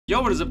Yo,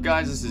 what is up,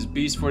 guys? This is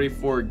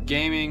Beast44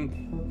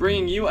 Gaming,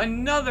 bringing you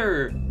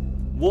another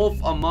Wolf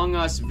Among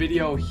Us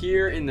video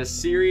here in the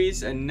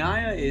series.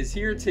 Anaya is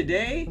here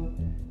today.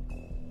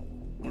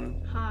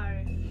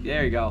 Hi.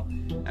 There you go.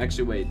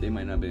 Actually, wait, they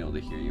might not be able to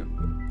hear you.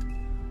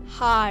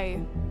 Hi.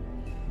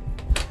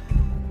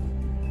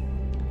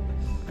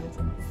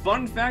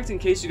 Fun fact, in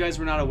case you guys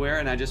were not aware,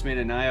 and I just made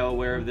Anaya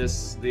aware of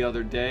this the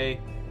other day,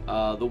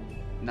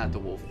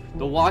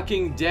 The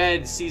Walking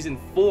Dead Season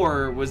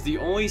 4 was the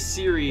only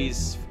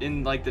series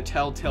in like the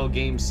Telltale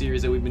Games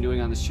series that we've been doing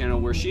on this channel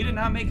where she did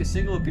not make a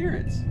single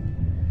appearance.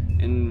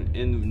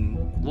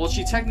 Well,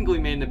 she technically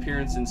made an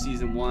appearance in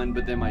Season 1,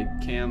 but then my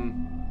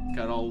cam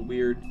got all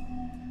weird.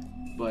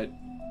 But,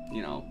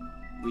 you know,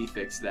 we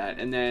fixed that.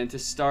 And then to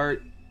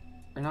start,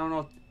 or I don't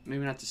know,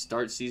 maybe not to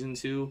start Season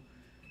 2,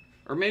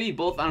 or maybe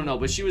both, I don't know,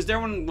 but she was there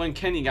when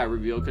Kenny got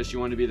revealed because she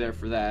wanted to be there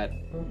for that.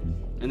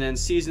 And then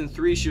Season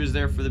 3, she was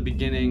there for the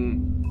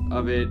beginning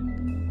of it.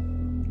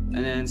 And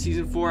then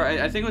Season 4,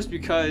 I think it was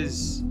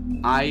because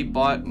I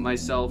bought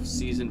myself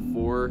Season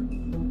 4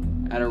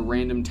 at a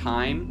random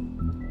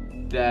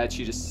time that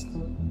she just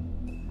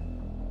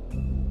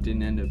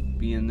didn't end up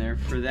being there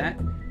for that.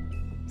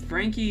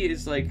 Frankie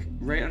is like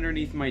right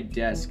underneath my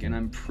desk, and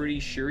I'm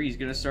pretty sure he's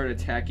gonna start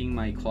attacking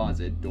my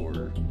closet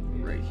door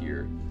right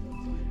here.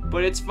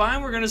 But it's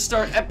fine, we're gonna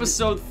start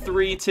episode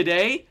 3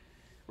 today.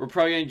 We're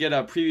probably gonna get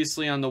a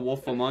previously on the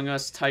Wolf Among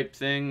Us type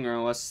thing, or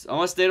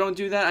unless they don't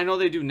do that. I know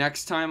they do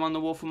next time on the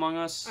Wolf Among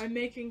Us. I'm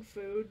making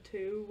food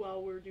too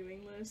while we're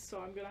doing this, so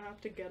I'm gonna have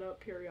to get up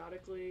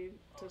periodically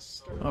to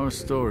start. Our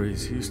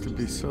stories used to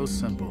be so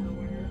simple.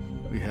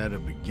 We had a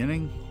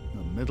beginning,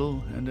 a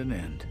middle, and an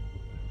end.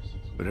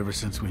 But ever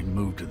since we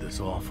moved to this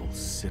awful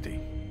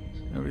city,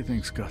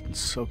 everything's gotten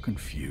so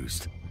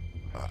confused.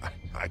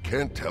 I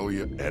can't tell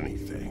you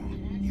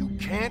anything. You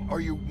can't or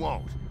you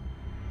won't.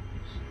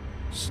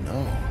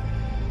 Snow.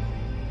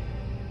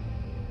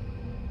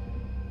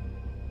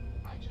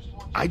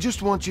 I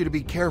just want you to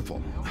be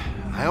careful.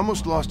 I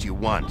almost lost you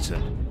once,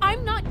 and...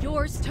 I'm not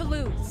yours to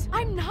lose.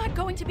 I'm not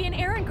going to be an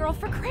errand girl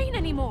for Crane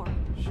anymore.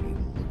 She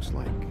looks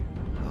like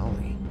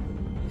Holly.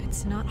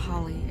 It's not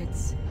Holly,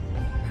 it's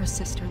her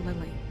sister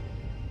Lily.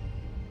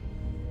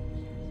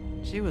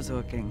 She was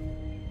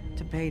looking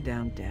to pay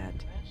down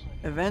debt.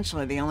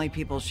 Eventually, the only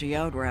people she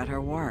owed were at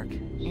her work.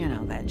 You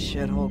know, that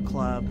shithole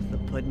club, the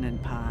puddin'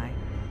 and pie.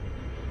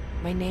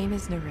 My name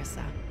is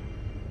Nerissa.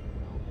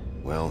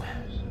 Well,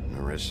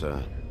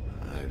 Nerissa,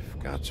 I've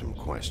got some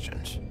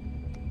questions.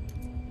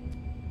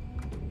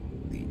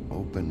 The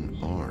open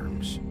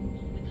arms.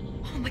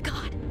 Oh my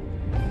god!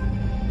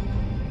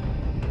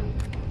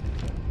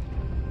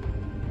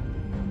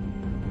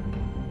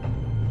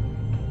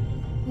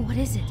 What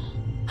is it?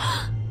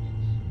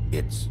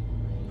 It's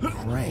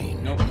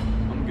Crane. Nope,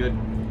 I'm good.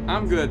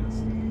 I'm good.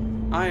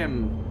 I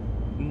am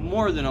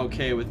more than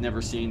okay with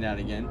never seeing that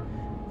again.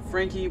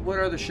 Frankie, what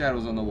are the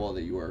shadows on the wall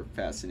that you are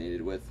fascinated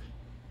with?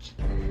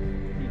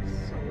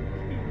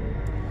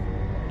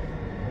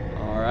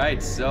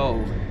 Alright,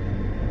 so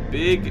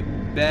Big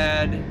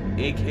Bad,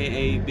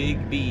 aka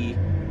Big B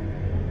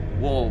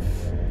Wolf,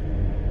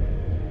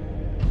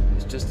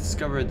 has just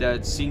discovered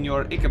that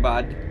Senor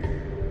Ichabod,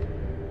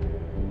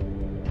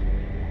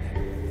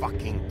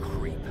 Fucking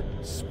creep.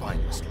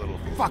 Spineless little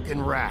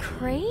fucking rat.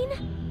 Crane?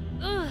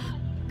 Ugh.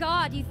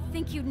 God, you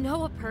think you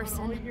know a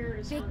person.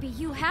 Bigby,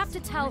 you have to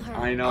tell her.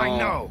 I know. I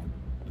know.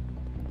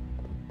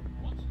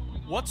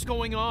 What's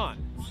going on?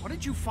 What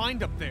did you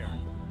find up there?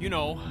 You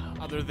know,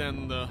 other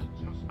than the...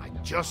 I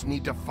just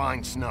need to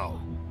find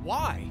Snow.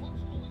 Why?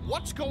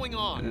 What's going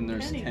And on? then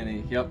there's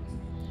Kenny. Yep.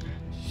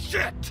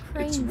 Shit!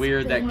 Crane's It's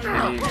weird that been-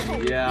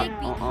 Kenny. Yeah.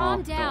 Bigby,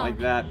 calm down. Don't like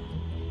that.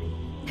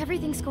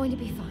 Everything's going to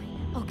be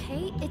fine,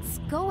 okay? It's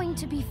going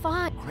to be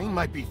fine. Crane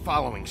might be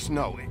following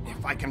Snow.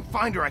 If I can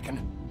find her, I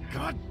can...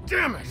 God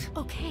damn it!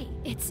 Okay,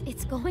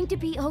 it's going to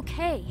be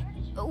okay.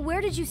 Where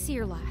did you see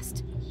her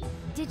last?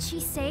 Did she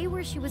say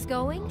where she was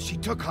going? She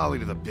took Holly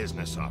to the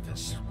business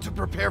office to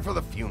prepare for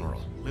the funeral.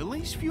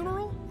 Lily's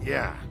funeral?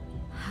 Yeah.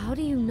 How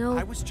do you know?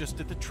 I was just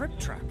at the Trip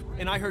Trap,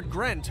 and I heard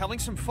Gren telling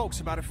some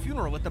folks about a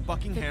funeral at the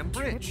Buckingham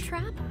Bridge.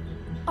 Trip trap?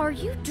 Are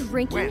you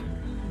drinking?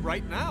 When?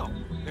 Right now.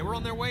 They were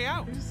on their way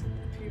out. These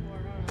people are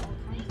on all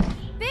kinds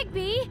of...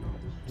 Bigby!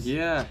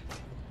 Yeah.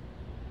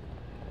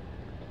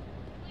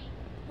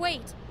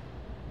 Wait,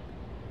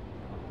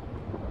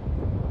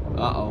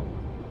 Uh-oh.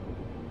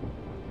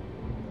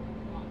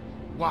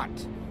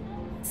 What?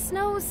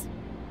 Snow's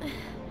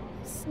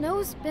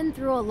been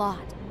through a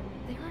lot.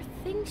 There are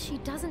things she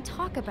doesn't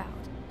talk about.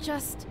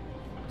 Just,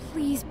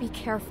 please be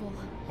careful.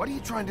 What are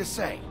you trying to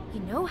say? You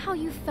know how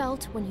you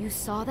felt when you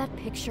saw that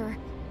picture?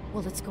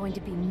 Well, it's going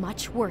to be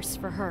much worse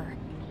for her.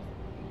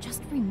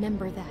 Just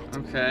remember that.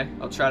 Okay,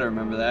 I'll try to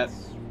remember that.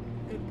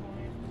 Good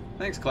point.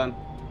 Thanks, Clem.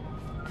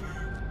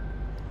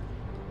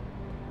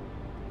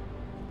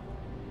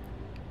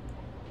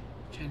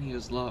 Kenny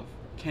is love.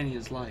 Kenny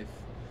is life.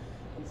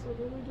 He's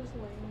literally just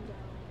laying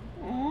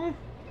down. Aw,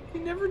 he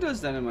never does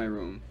that in my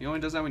room. He only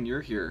does that when you're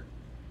here.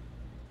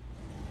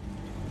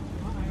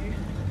 Why?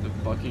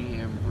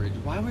 Buckingham Bridge.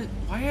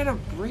 Why at a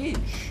bridge?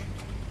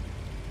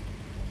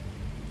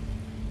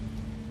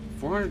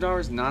 $400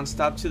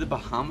 nonstop to the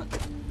Bahamas?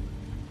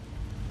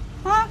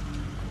 Huh?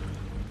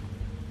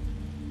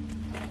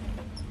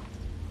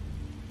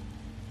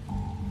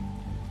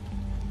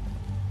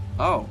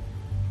 Oh.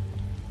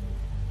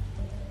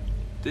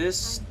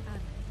 This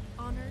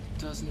Honored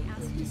doesn't.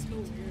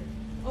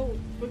 Oh,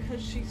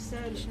 because she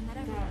said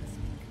that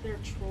they're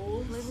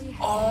trolls. Lily has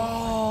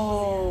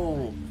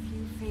Oh, a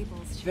few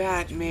fables she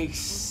that has makes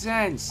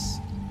sense.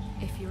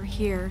 If you're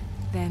here,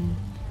 then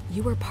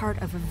you were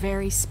part of a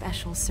very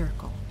special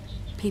circle.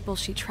 People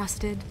she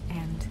trusted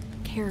and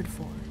cared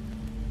for.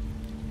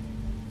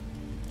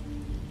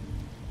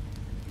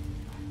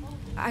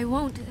 I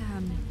won't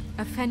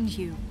offend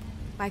you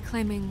by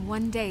claiming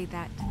one day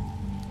that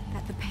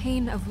the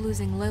pain of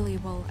losing Lily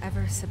will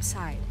ever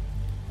subside.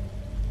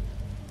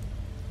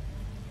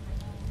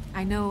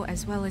 I know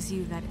as well as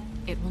you that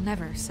it will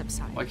never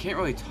subside. Well, I can't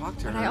really talk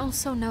to But her. I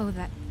also know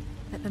that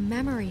the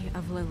memory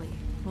of Lily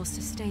will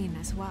sustain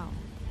as well.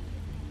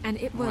 And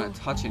it I don't wanna will,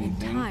 touch in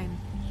anything. time,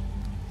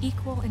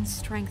 equal in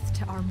strength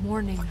to our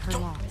mourning her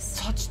loss.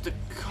 Touch the And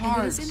it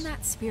cards. is in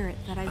that spirit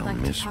that I'd I'll like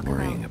to miss talk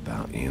worrying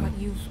about about you. what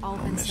you've all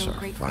I'll been miss so our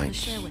grateful to fights.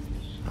 share with me.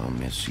 I'll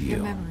miss The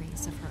you,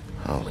 memories of her.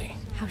 Holly.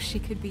 How she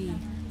could be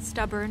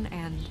stubborn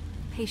and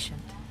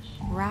patient,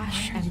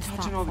 rash and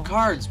Touching all the thoughtful.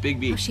 cards,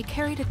 Bigby. How she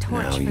carried a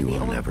torch Now for you the will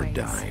old never ways,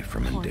 die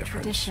from for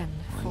indifference tradition,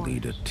 or for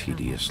lead a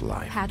tedious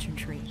life.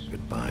 pageantry.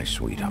 Goodbye, And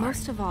sweetheart.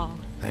 most of all,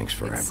 Thanks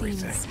for it everything.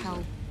 seems how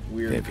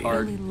Weird Vivian.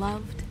 card. Lily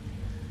loved,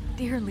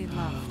 dearly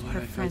loved Why do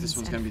her I feel like friends this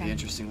one's and gonna be the family.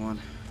 interesting one?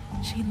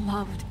 She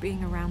loved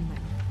being around them.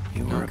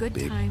 You in were a good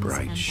big, times bright,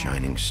 and bad.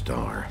 shining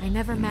star I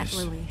never in met this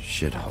Lily.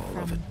 shithole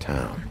but of a from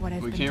town. What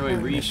I've We been can't really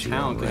told, read miss you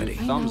town because already.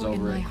 there's I thumbs know in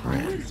over my it. heart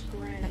Where's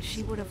Grant? that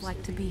she would have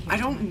liked to be here. I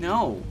don't tonight.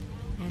 know.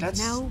 And That's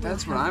now we'll what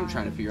have I'm our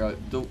trying to figure out.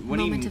 When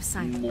he moment of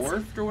silence.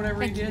 morphed or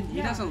whatever he Thank you. did, he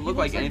Yeah, doesn't he look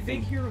looks like anything.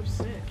 Big Hero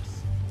 6.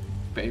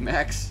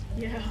 Baymax.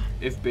 Yeah.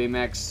 If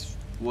Baymax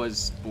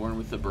was born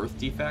with a birth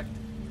defect.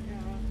 Yeah.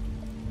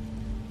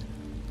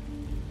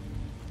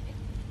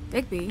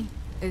 Bigby,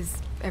 is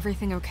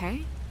everything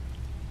okay?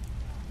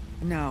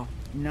 No,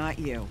 not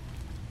you.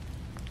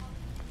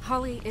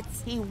 Holly,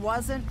 it's He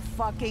wasn't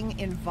fucking At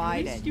least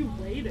invited. you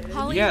waited.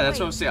 Holly. Yeah, that's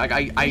what I'm wait. saying.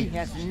 Like He I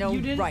has no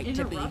you didn't right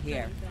to be interrupt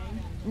here.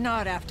 anything.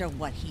 Not after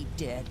what he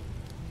did.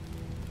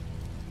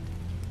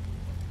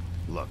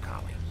 Look,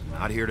 Holly, I'm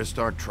not here to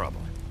start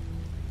trouble.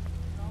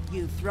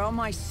 You throw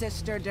my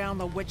sister down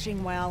the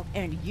witching well,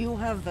 and you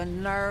have the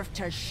nerve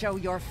to show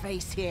your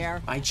face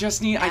here.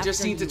 just need After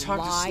to you talk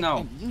to lie Snow.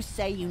 And you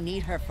say you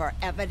need her for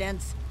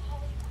evidence.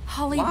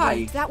 Holly, Why?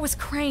 wait, that was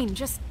Crane,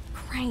 just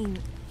Crane.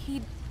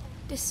 He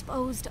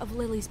disposed of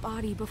Lily's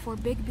body before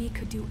Bigby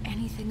could do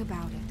anything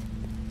about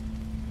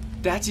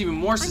it. That's even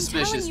more telling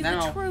suspicious you the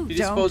now. truth. He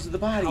disposed of the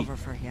body. Cover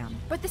for him.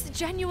 But this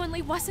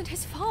genuinely wasn't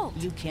his fault.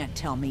 You can't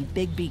tell me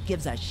Bigby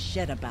gives a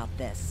shit about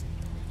this.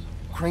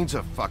 Crane's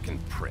a fucking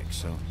prick,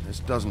 so this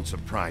doesn't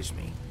surprise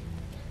me.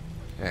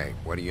 Hey,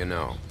 what do you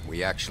know?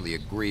 We actually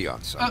agree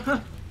on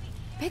something.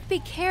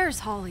 Bigby cares,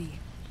 Holly.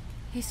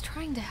 He's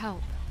trying to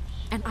help.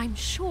 And I'm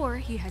sure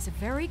he has a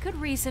very good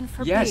reason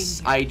for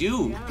Yes, being here. I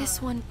do. Yeah,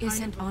 This one kind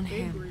isn't of a on big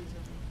him. reason.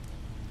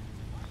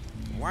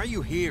 Why are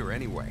you here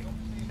anyway?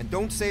 And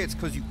don't say it's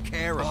because you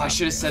care Oh, about I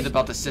should have this. said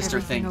about the sister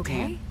Everything thing.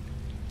 okay? Damn.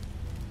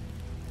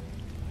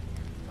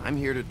 I'm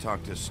here to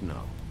talk to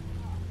Snow.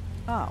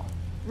 Oh,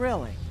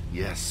 really?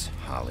 Yes,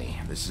 Holly,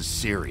 this is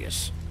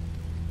serious.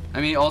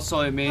 I mean, also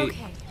it may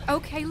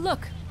Okay,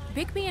 look.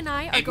 Bigby and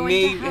I are it going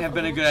may to have have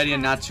been a little good idea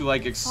chat not to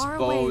like far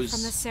away expose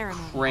from the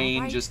ceremony, Crane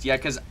alright? just yet,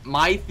 because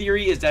my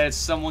theory is that it's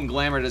someone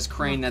glamored as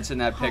Crane Look, that's in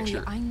that Holly,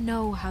 picture. I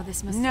know how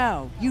this must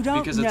No, you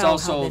don't Because know it's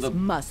also how this the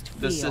must feel.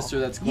 the sister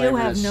that's You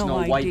glamored have as no Snow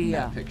White in idea.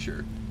 that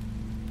picture.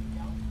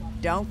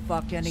 Don't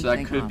fuck anything So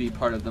that could up. be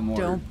part of the more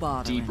Don't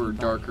bother deeper, anybody.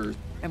 darker.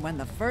 And when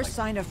the first like,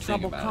 sign of thing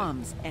trouble about it.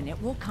 comes, and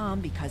it will come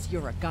because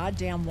you're a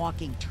goddamn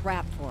walking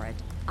trap for it,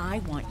 I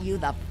want you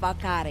the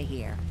fuck out of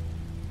here.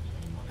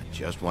 I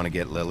just want to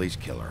get Lily's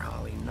killer,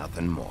 Holly,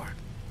 nothing more.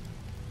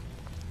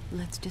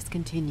 Let's just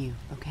continue,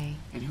 okay?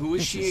 And who was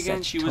This she is again?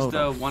 such She was the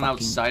total one fucking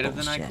outside of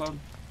the bullshit. nightclub.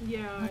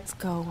 Yeah. Let's I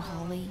go, don't know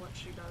Holly. What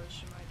she does,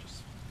 she might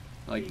just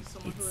Like, be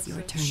someone who it's your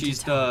assists. turn. she's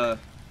to the.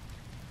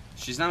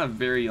 She's not a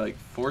very like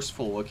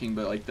forceful looking,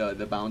 but like the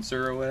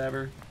bouncer or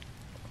whatever.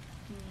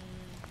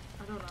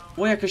 I don't know.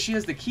 Well, yeah, because she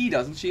has the key,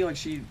 doesn't she? Like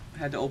she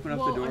had to open up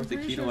well, the door I'm with the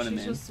pretty key sure to let him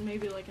she's in. just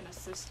maybe like an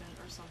assistant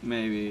or something.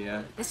 Maybe,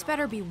 yeah. This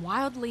better be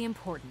wildly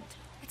important.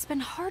 It's been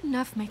hard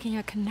enough making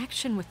a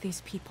connection with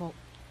these people.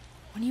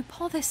 When you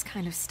pull this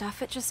kind of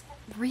stuff, it just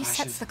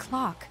resets the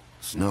clock.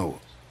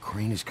 Snow,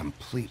 Crane is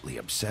completely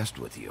obsessed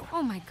with you.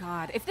 Oh my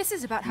god, if this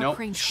is about how Nope.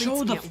 Crane Show treats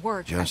the me at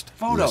work... Just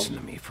photo. listen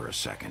to me for a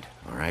second,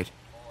 all right?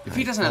 If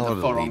he I doesn't have the followed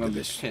a photo, I'm lead gonna to be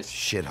this pissed.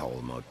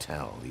 shithole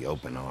motel, the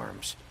Open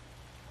Arms.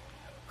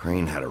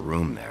 Crane had a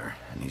room there,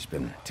 and he's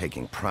been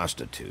taking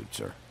prostitutes,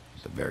 or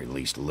at the very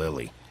least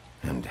Lily,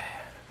 and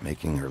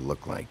making her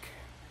look like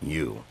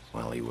you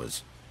while he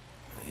was,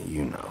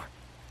 you know.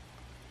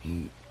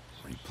 He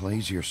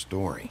replays your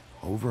story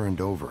over and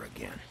over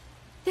again.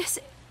 This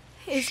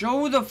is...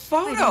 Show the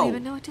photo! I don't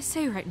even know what to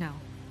say right now.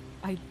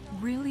 I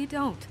really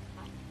don't.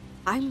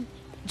 I'm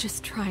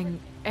just trying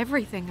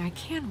everything I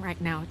can right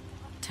now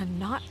to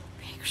not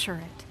picture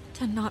it.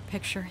 To not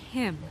picture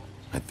him.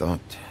 I thought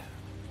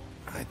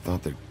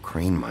that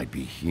Crane might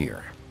be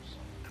here.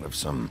 Out of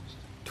some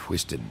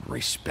twisted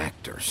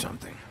respect or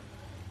something.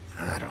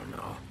 I don't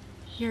know.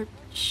 You're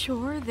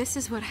sure this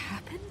is what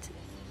happened?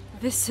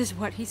 This is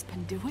what he's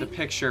been doing? The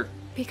picture.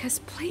 Because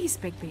please,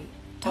 Bigby,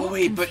 don't Oh,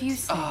 wait,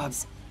 confuse but,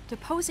 things.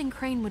 Deposing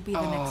Crane would be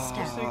the next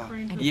step.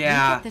 And if we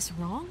Yeah. get this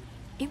wrong,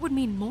 it would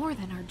mean more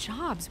than our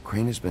jobs.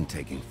 Crane has been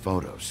taking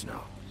photos,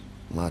 Snow.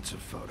 Lots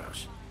of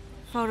photos.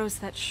 Photos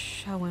that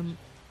show him...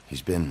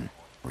 He's been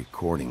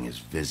recording his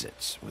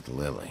visits with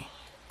Lily.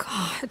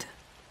 God.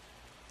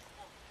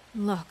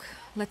 Look,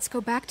 let's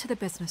go back to the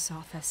business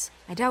office.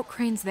 I doubt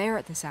Crane's there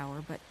at this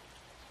hour, but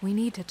we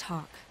need to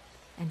talk.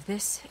 And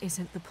this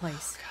isn't the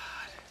place. Oh,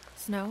 God.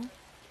 Snow?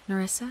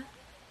 Nerissa?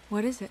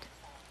 What is it?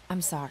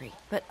 I'm sorry,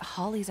 but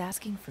Holly's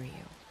asking for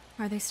you.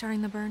 Are they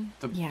starting the burn?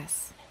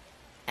 Yes.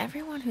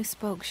 Everyone who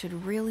spoke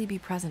should really be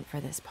present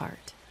for this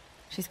part.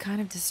 She's kind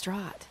of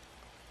distraught.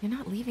 You're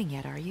not leaving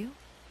yet, are you?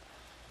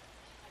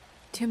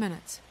 2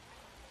 minutes.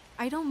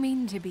 I don't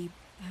mean to be,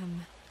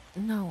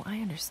 No, I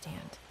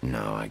understand.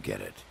 No, I get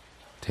it.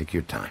 Take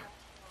your time.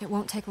 It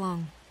won't take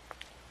long.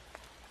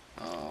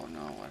 Oh no,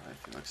 why do I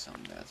feel like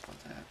something bad's about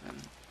to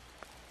happen?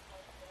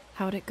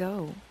 How'd it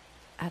go?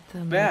 At the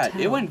Bad.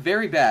 motel? It went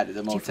very bad at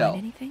the Did motel. you find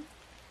anything?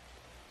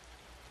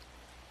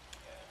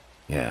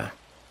 Yeah.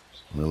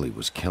 Lily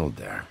was killed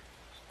there.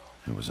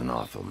 It was an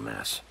awful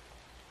mess.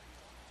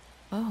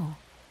 Oh.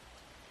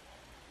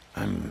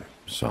 I'm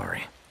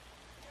sorry.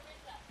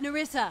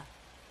 Nerissa!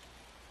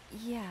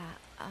 Yeah,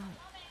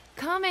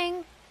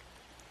 coming!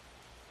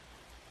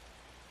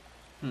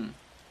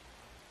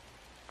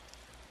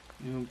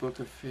 New Book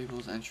of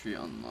Fables entry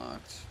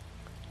unlocked.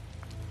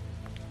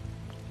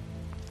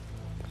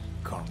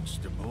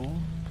 Constable?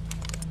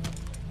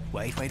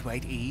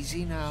 Wait,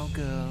 easy now,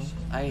 girl.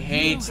 I You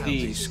hate know how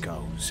these. this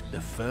goes.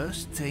 The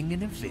first thing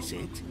in a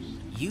visit,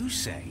 you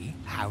say,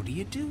 how do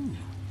you do?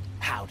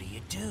 How do you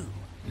do?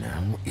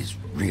 Now is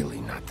really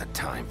not the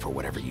time for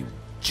whatever you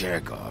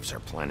Jergovs are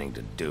planning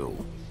to do.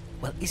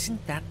 Well,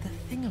 isn't that the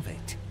thing of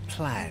it?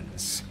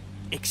 Plans.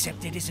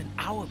 Except it isn't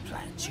our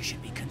plans you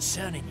should be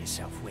concerning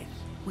yourself with.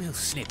 We'll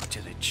snip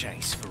to the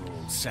chase for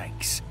all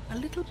sakes. A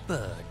little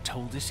bird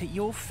told us that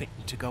you're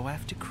fitting to go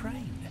after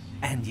Crane.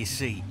 And you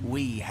see,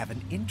 we have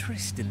an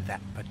interest in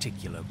that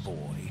particular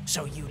boy.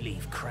 So you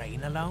leave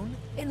Crane alone,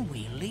 and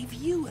we'll leave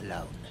you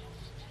alone.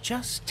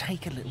 Just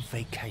take a little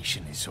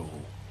vacation is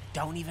all.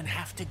 Don't even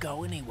have to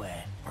go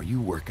anywhere. Are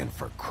you working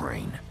for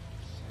Crane?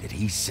 Did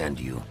he send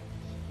you?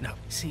 No,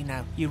 see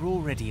now, you're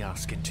already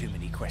asking too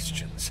many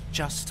questions.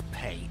 Just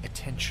pay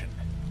attention.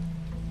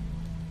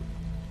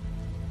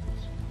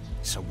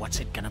 So what's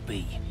it gonna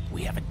be?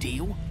 We have a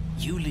deal?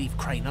 You leave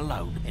Crane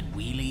alone, and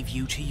we leave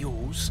you to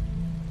yours?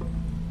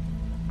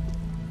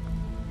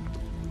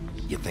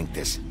 You think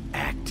this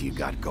act you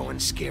got going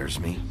scares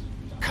me?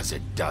 'Cause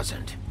it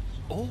doesn't.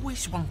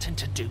 Always wanting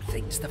to do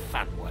things the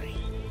fun way.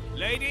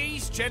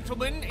 Ladies,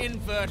 gentlemen,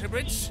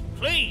 invertebrates,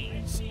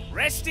 please,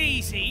 rest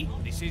easy.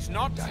 This is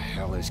not... What the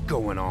hell is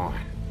going on?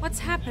 What's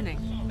happening?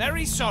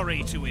 Very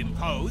sorry to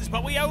impose,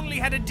 but we only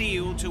had a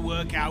deal to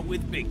work out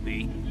with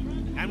Bigby.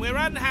 And we're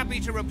unhappy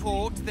to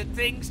report that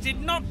things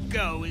did not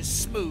go as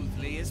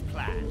smoothly as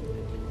planned.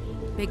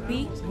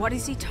 Bigby, what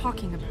is he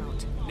talking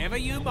about? Never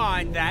you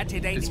mind that,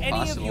 it ain't It's any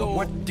possible. of your...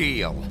 What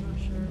deal?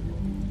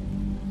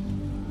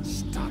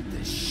 Stop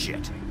this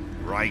shit.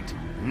 Right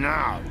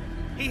now.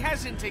 He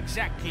hasn't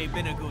exactly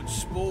been a good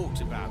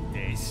sport about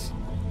this.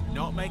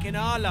 Not making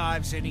our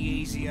lives any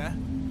easier.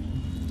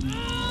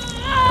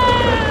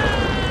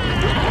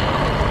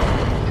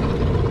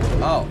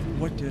 Oh.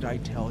 What did I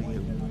tell you?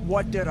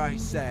 What did I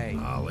say?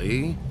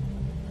 Ollie?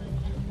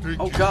 Think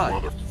Oh, you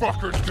God.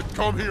 motherfuckers could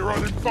come here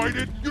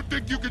uninvited? You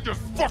think you could just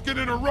fucking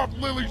interrupt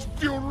Lily's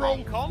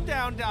funeral? Calm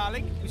down,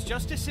 darling. It was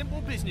just a simple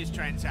business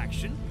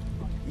transaction.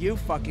 You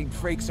fucking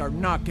freaks are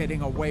not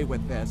getting away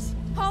with this.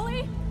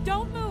 Holly,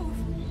 don't move!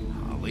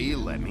 Ollie,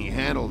 let me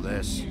handle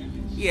this.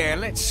 Yeah,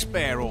 let's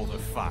spare all the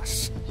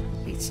fuss.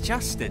 It's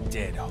just a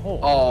dead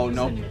horse. Oh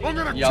no. I'm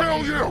gonna Yup.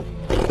 kill you!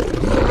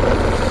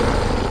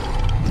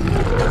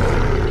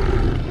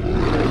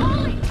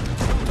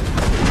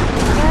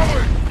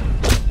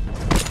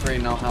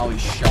 Great, now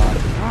Holly's shot.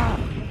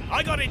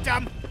 I got it,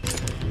 damn.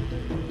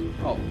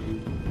 Oh.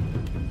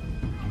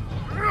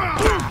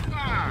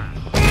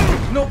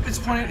 Nope, it's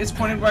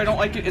pointed where I don't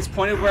like it. It's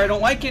pointed where I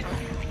don't like it.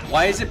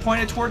 Why is it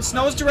pointed towards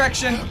Snow's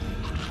direction?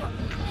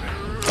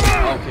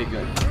 Okay,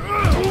 good.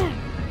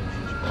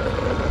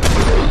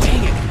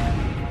 Dang it.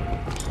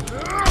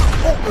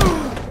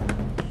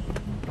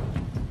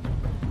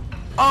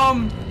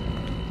 Oh,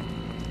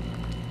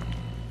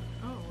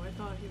 I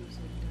thought he was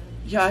like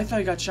dead. Yeah, I thought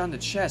he got shot in the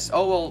chest.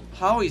 Oh, well,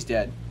 Howie's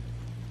dead.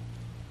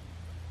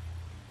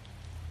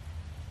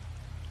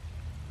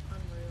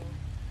 Unreal.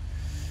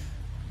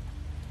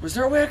 Was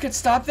there a way I could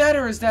stop that,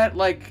 or is that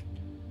like...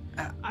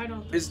 I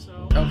don't think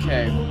so.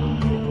 Okay.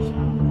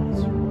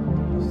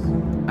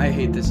 I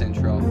hate this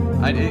intro.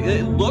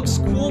 It looks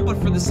cool, but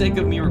for the sake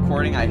of me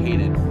recording, I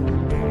hate it.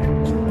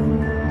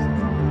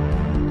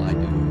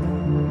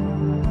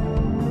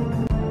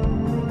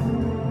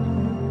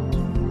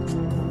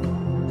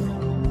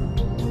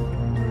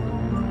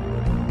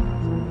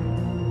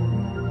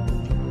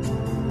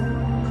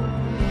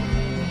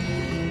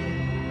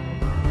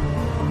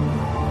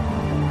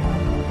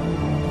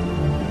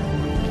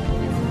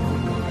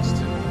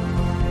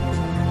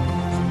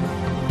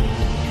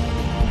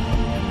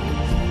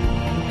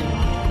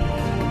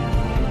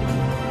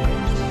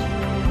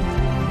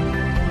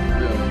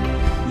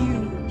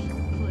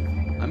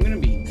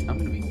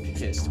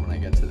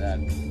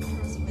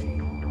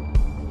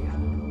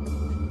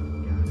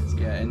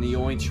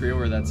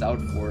 Trailer that's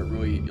out for it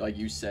really, like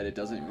you said, it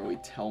doesn't really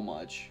tell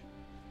much.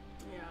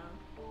 Yeah.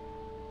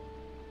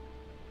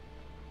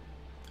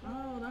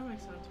 Oh, that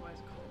makes sense why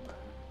it's called that.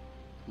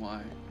 Why?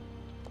 I'm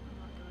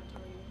not gonna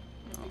tell you.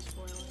 It'd be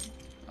spoiling.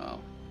 Oh.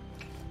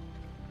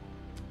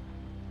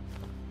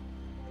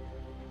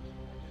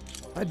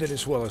 I did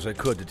as well as I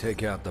could to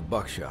take out the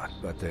buckshot,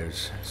 but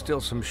there's still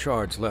some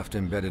shards left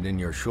embedded in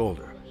your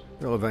shoulder.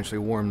 They'll eventually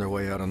worm their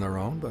way out on their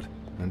own, but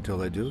until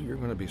they do, you're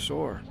gonna be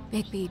sore.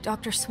 Bigby,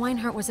 Dr.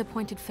 Swinehart was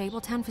appointed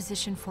Fabletown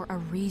physician for a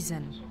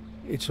reason.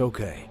 It's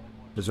okay.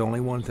 There's only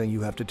one thing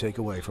you have to take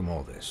away from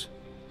all this.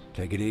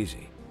 Take it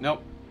easy.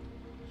 Nope.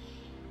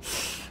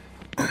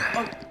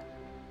 Oh.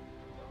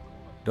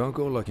 Don't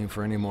go looking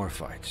for any more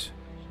fights.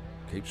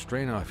 Keep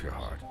strain off your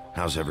heart.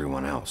 How's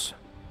everyone else?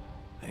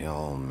 They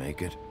all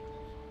make it?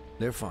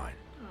 They're fine.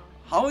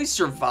 How he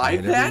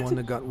survived that? Everyone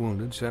that got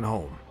wounded sent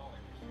home.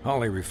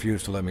 Holly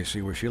refused to let me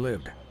see where she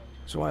lived.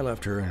 So I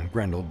left her and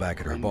Grendel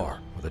back at her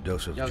bar with a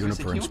dose of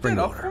juniper and spring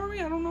water. For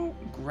me? I don't know.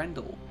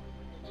 Grendel.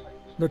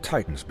 They're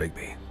Titans,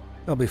 Bigby.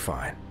 They'll be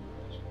fine.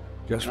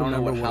 Just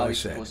remember what I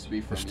said.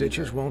 The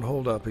stitches won't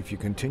hold up if you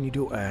continue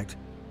to act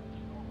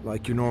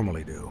like you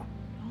normally do.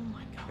 Oh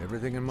my god.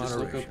 Everything in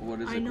moderation. What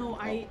is it? I know,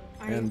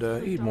 and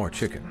eat more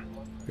chicken.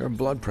 Your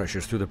blood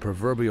pressure's through the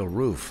proverbial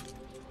roof.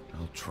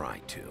 I'll try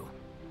to.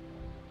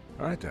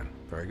 All right then.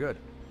 Very good.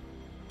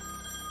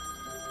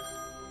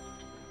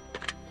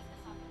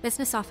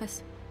 Business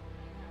office.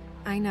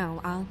 I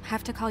know, I'll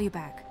have to call you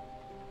back.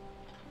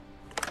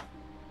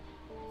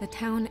 The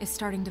town is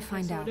starting to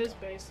find out.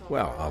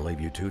 Well, I'll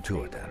leave you two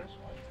to it then.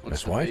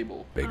 Miss White,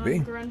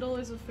 Bigby? Grendel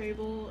is a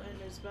fable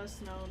and is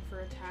best known for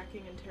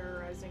attacking and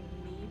terrorizing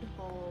mead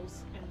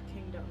halls and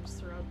kingdoms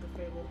throughout the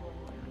Fable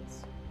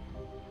homelands.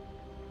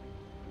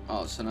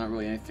 Oh, so not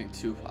really anything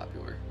too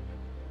popular.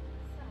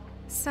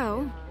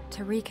 So,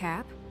 to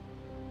recap,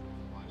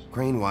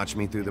 Crane watched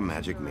me through the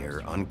magic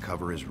mirror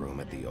uncover his room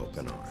at the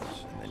Open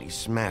Arms, and then he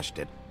smashed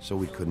it so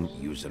we couldn't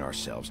use it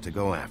ourselves to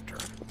go after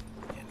him.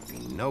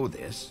 And we know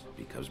this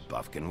because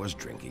Bufkin was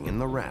drinking in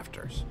the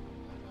rafters.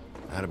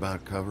 That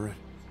about cover it?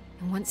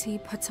 and once he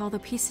puts all the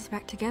pieces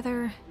back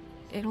together,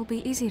 it'll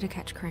be easy to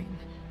catch Crane.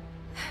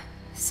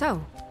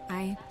 So,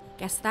 I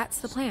guess that's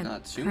the plan.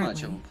 Not too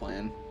much of a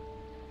plan.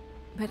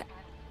 But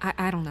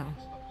I don't know.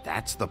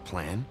 That's the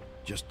plan?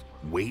 Just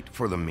wait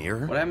for the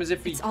mirror? What happens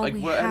if he, like,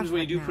 what happens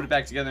when you do put it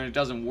back together and it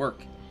doesn't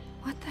work?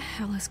 What the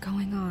hell is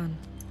going on?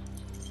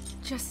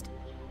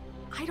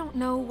 I don't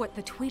know what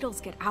the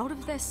Tweedles get out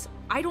of this.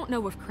 I don't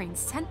know if Crane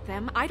sent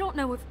them. I don't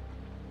know if...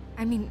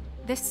 I mean,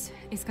 this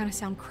is gonna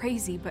sound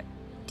crazy, but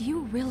do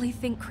you really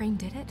think Crane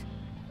did it?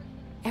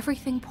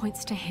 Everything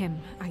points to him.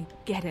 I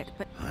get it,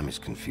 but... I'm as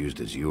confused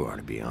as you are,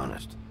 to be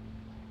honest.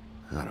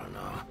 I don't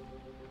know.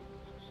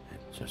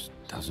 It just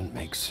doesn't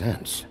make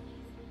sense.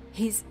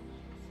 He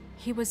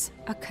was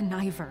a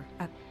conniver,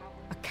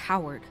 a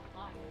coward,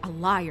 a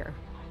liar.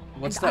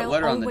 What's and that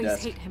letter on the desk? I'll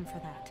always hate him for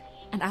that.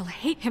 And I'll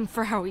hate him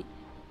for how he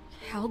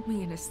held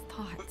me in his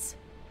thoughts.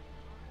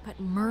 But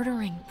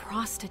murdering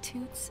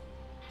prostitutes?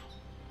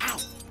 Ow!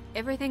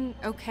 Everything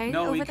okay over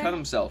there? No, he cut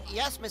himself.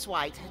 Yes, Miss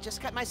White.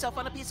 Just cut myself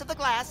on a piece of the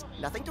glass.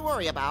 Nothing to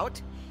worry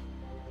about.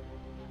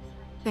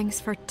 Thanks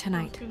for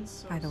tonight,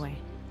 by the way.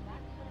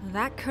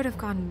 That could have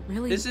gone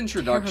really His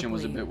introduction terribly.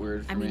 was a bit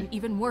weird for me. I mean,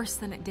 even worse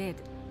than it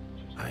did.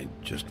 I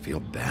just feel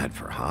bad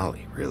for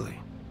Holly, really.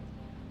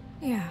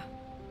 Yeah.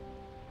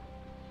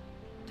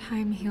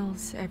 Time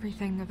heals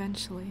everything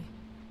eventually.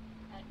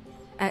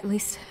 At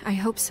least, I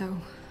hope so,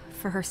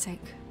 for her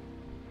sake.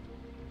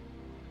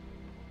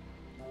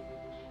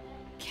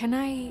 Can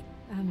I,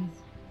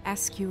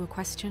 ask you a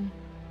question?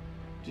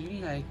 Do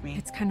you like me?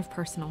 It's kind of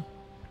personal.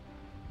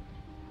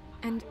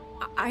 And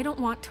I don't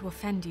want to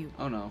offend you.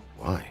 Oh no.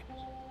 Why?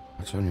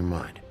 What's on your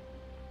mind?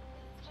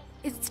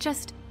 It's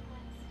just...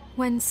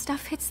 when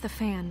stuff hits the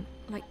fan,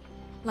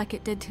 like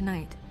it did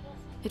tonight,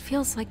 it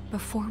feels like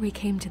before we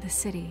came to the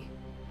city.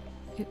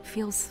 It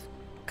feels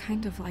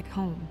kind of like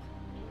home.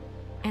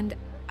 And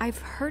I've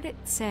heard it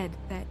said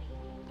that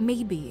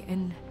maybe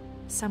in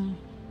some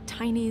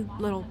tiny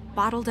little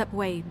bottled up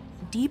way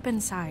deep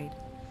inside,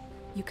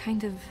 you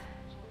kind of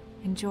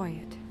enjoy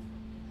it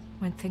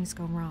when things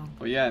go wrong.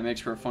 Well, yeah, it makes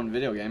for a fun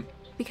video game.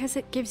 Because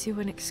it gives you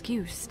an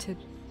excuse to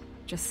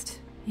just,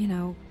 you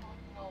know...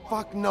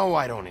 Fuck no,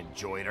 I don't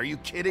enjoy it. Are you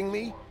kidding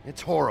me?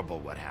 It's horrible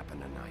what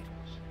happened tonight.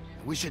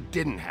 I wish it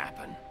didn't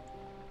happen.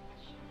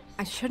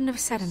 I shouldn't have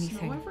said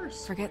anything.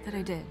 Forget that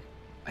I did.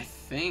 I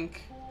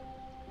think.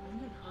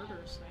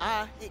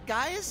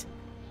 Guys?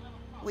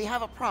 We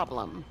have a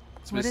problem.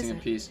 It's missing a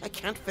piece. I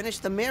can't finish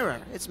the mirror.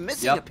 It's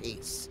missing a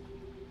piece.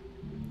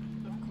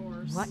 Of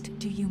course. What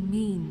do you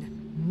mean,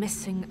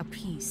 missing a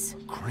piece?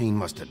 Crane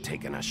must have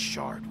taken a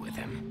shard with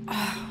him.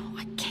 Oh,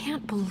 I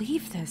can't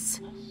believe this.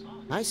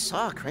 I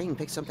saw Crane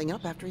pick something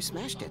up after he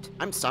smashed it.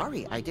 I'm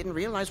sorry, I didn't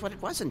realize what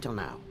it was until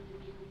now.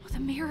 Well, the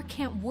mirror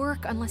can't work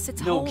unless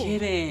it's No whole.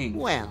 kidding.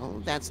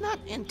 Well, that's not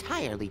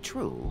entirely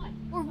true.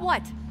 Or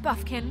what,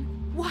 Buffkin?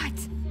 What?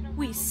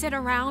 We sit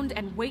around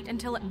and wait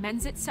until it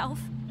mends itself?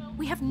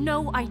 We have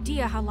no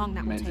idea how long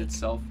that will take. Mends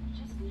itself?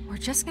 We're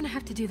just gonna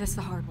have to do this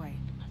the hard way.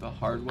 The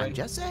hard way? I'm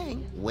just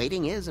saying,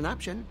 waiting is an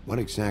option. What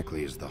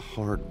exactly is the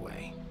hard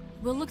way?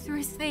 We'll look through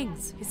his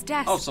things, his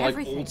desk, Oh, so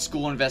everything. like old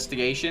school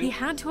investigation? He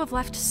had to have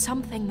left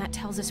something that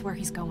tells us where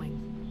he's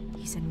going.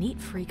 He's a neat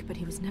freak, but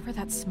he was never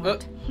that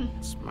smart.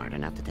 Smart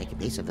enough to take a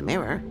piece of the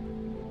mirror.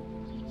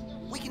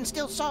 We can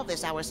still solve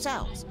this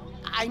ourselves.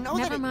 I know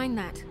Never mind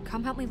that.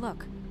 Come help me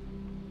look.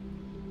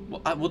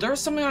 Well, there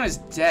was something on his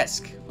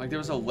desk. Like there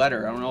was a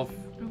letter. I don't know if...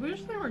 I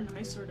wish they were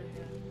nicer to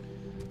him.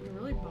 It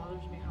really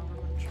bothers me how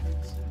everyone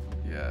treats him.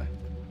 Yeah.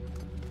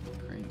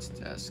 Crane's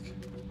desk.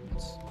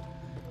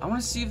 I want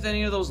to see if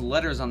any of those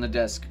letters on the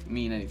desk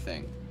mean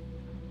anything.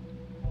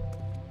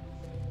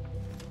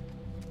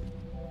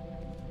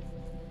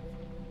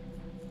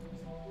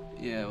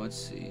 Yeah, let's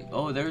see.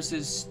 Oh, there's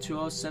his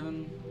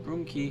 207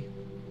 room key.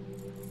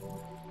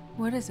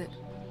 What is it?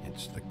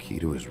 It's the key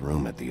to his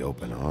room at the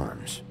Open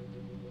Arms.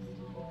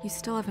 You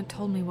still haven't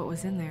told me what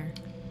was in there.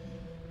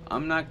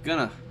 I'm not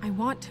gonna. I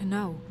want to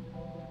know.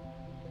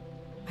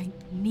 I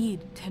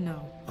need to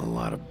know. A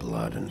lot of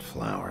blood and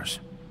flowers.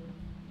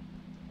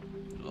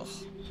 Ugh.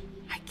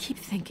 I keep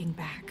thinking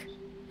back.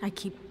 I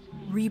keep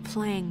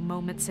replaying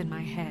moments in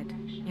my head.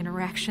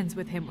 Interactions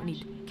with him when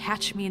he'd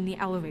catch me in the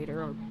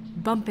elevator or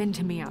bump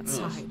into me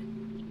outside.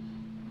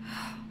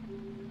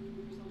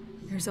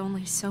 There's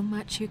only so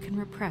much you can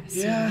repress.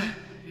 Yeah,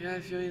 yeah, I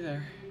feel you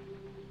there.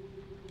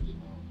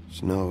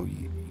 Snow,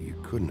 you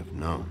couldn't have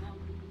known.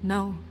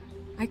 No,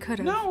 I could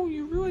have. No,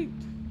 you really...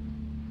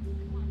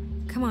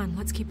 Come on,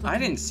 let's keep looking. I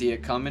didn't see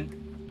it coming.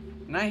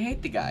 And I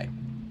hate the guy.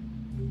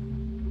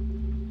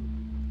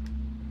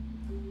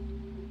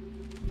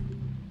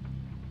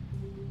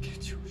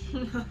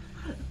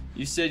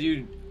 You said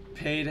you'd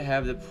pay to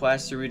have the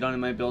plaster redone in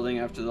my building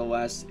after the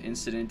last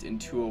incident in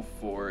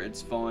 204.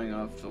 It's falling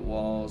off the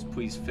walls.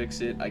 Please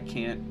fix it. I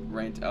can't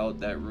rent out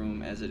that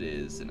room as it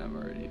is, and I've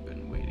already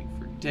been waiting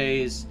for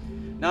days.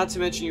 Not to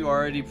mention you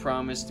already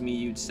promised me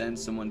you'd send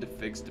someone to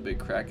fix the big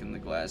crack in the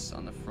glass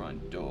on the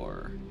front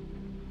door.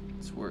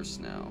 It's worse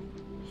now.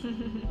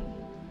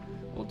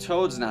 Well,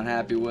 Toad's not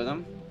happy with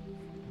him.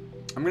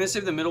 I'm gonna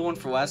save the middle one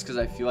for last because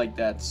I feel like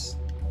that's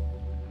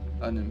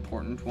an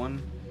important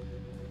one.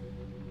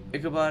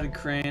 Ichabod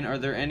Crane, are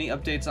there any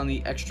updates on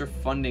the extra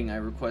funding I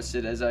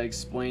requested? As I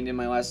explained in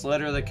my last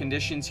letter, the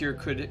conditions here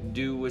could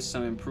do with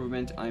some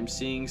improvement. I'm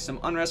seeing some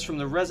unrest from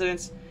the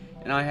residents,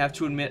 and I have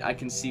to admit I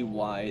can see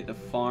why. The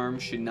farm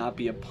should not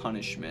be a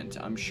punishment.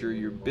 I'm sure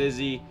you're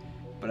busy,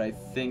 but I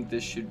think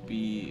this should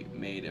be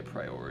made a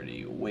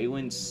priority.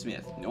 Wayland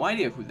Smith. No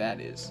idea who that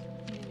is.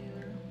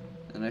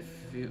 And I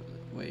feel...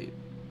 Wait.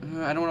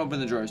 I don't want to open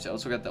the drawer still.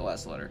 Let's look at that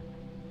last letter.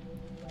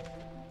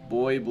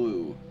 Boy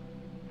Blue.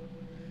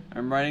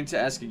 I'm writing to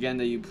ask again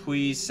that you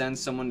please send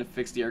someone to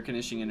fix the air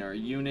conditioning in our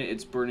unit.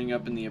 It's burning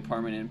up in the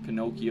apartment, and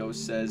Pinocchio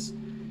says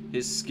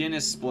his skin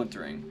is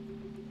splintering.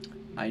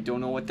 I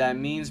don't know what that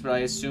means, but I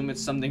assume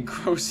it's something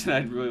gross, and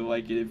I'd really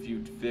like it if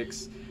you'd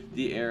fix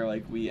the air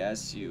like we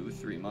asked you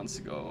 3 months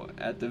ago.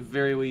 At the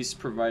very least,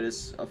 provide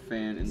us a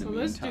fan in the meantime. So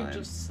this dude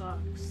just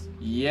sucks.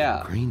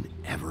 Yeah. Crane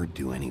ever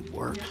do any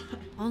work?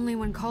 Only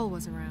when Cole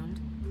was around.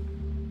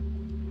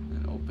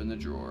 And open the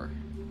drawer.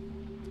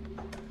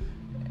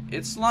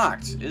 It's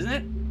locked, isn't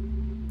it?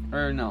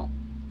 Or no?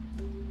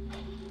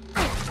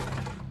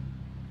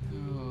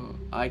 Oh,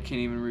 I can't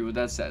even read what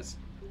that says.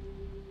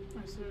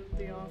 I said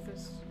the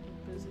office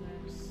of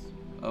business.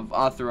 Of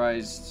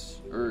authorized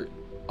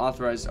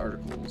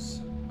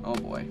articles. Oh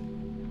boy.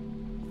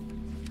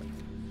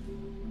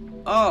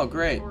 Oh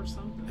great.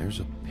 There's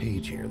a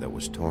page here that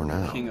was torn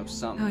out. King of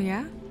something. Oh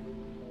yeah?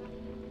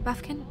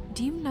 Buffkin,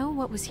 do you know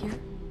what was here?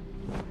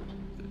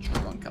 The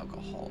drunk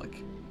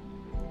alcoholic.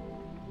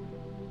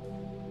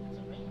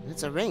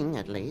 It's a ring,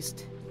 at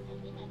least.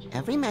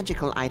 Every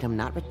magical item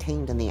not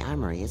retained in the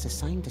armory is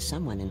assigned to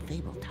someone in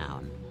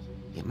Fabletown.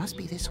 It must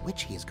be this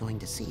witch he is going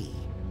to see.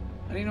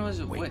 How do you know it's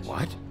a Wait, witch?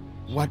 what?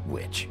 What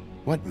witch?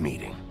 What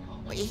meeting?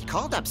 Well, he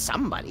called up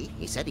somebody.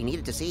 He said he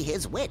needed to see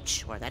his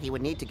witch, or that he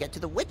would need to get to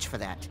the witch for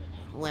that.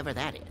 Whoever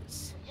that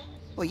is.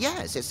 Well,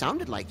 yes, it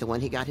sounded like the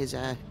one he got his,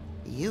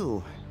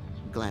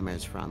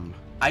 glamours from.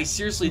 I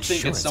seriously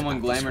think sure it's someone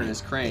about this glamored ring.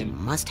 as Crane. They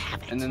must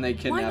have it. And then they Why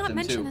kidnapped not him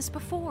mention too. this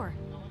before?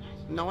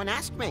 No one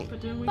asked me. But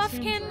didn't we see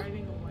him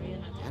driving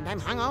away And I'm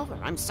hungover.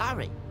 I'm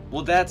sorry.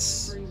 Well,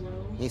 that's...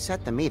 He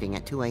set the meeting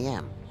at 2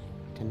 a.m.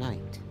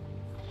 tonight.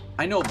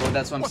 I know, but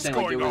that's what I'm What's saying.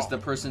 Like, it going was on? the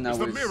person that Is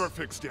was... the mirror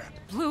fixed yet?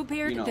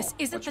 Bluebeard, You know, this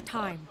isn't the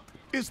time.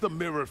 Is the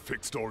mirror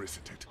fixed or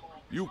isn't it?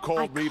 You called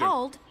I me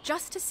called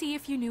just to see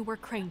if you knew where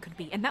Crane could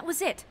be, and that was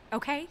it,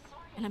 okay?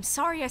 And I'm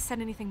sorry I said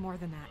anything more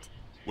than that.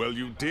 Well,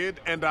 you did,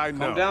 and I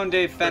know. Calm down,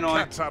 Dave Fennoy. The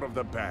cat's out of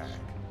the bag.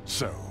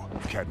 So,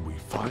 can we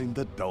find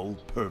the dull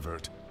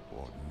pervert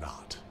or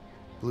not?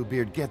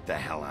 Bluebeard, get the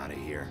hell out of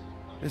here.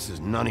 This is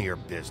none of your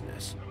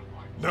business.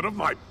 None of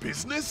my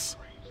business?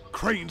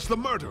 Crane's the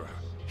murderer.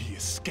 He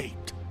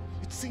escaped.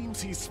 It seems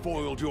he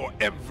spoiled your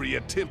every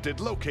attempt at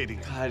locating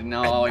him. God,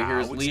 no, all I hear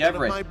is now Lee it's none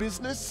Everett. of my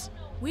business?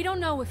 We don't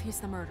know if he's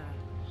the murderer.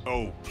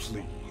 Oh,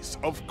 please.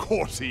 Of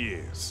course he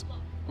is.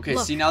 Okay,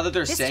 Look, see, now that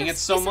they're this saying it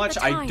just so isn't much,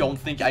 the I time. don't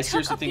think... He I took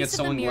seriously a think it's piece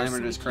of the someone mirror,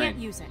 glamored so as we Crane. can't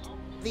use it.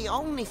 The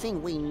only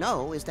thing we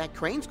know is that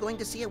Crane's going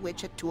to see a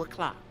witch at 2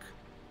 o'clock.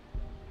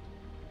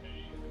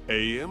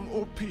 AM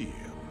or PM?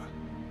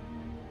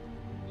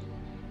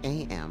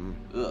 AM.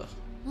 Ugh.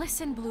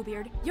 Listen,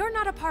 Bluebeard, you're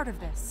not a part of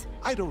this.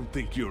 I don't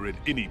think you're in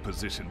any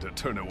position to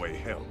turn away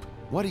help.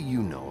 What do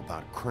you know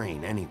about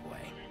Crane anyway?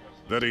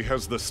 That he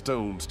has the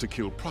stones to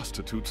kill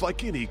prostitutes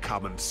like any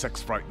common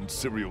sex-frightened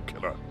serial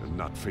killer and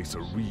not face a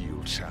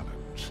real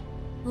challenge.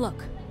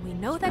 Look, we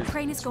know that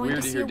Crane is going to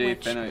weird to see hear a Dave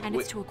witch, Fennoy. and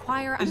Wait, it's to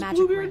acquire a is magic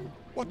Bluebeard? ring.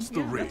 What's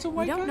the ring? That's a We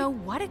white don't guy? know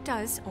what it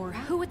does or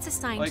who it's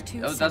assigned Like,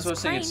 to that's since what I was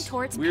saying. Crane It's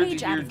tore its weird page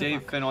to out hear of the Dave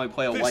book. Fennoy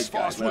play a This white guy.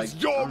 farce But was I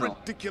your don't know.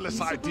 ridiculous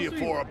He's supposed idea to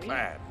be for a right.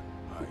 plan.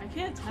 I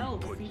can't tell.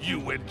 Put if he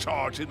you in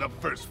charge in the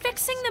first place.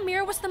 Fixing the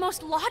mirror was the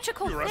most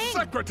logical You're a thing.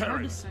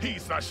 secretary.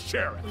 He's the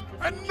sheriff.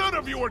 And none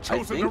of you are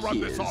chosen to think run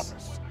he this is.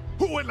 office.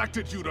 Who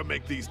elected you to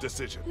make these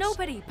decisions?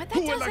 Nobody, but that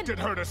Who doesn't... elected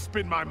her to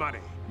spend my money?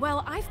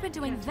 Well, I've been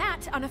doing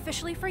that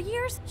unofficially for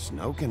years.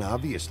 Snow can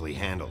obviously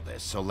handle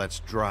this, so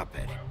let's drop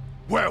it.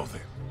 Well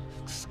then,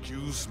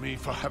 excuse me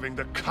for having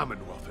the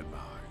Commonwealth in mind.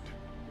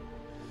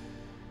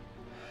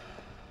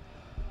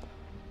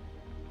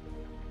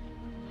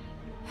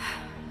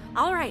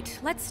 All right,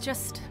 let's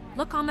just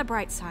look on the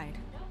bright side.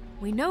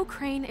 We know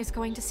Crane is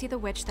going to see the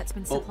witch that's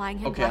been supplying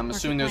him okay, black I'm market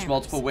assuming there's glamours.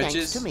 multiple witches.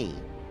 Thanks to me.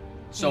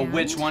 So And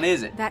which one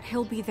is it? That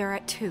he'll be there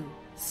at 2.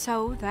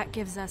 So that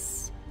gives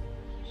us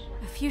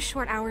a few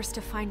short hours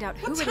to find out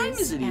who What it time is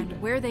is it and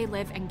even? where they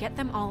live and get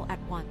them all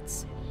at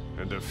once.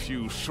 And a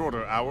few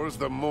shorter hours,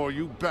 the more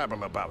you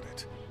babble about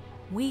it.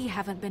 We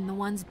haven't been the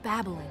ones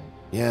babbling.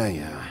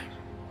 Yeah.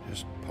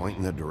 Just point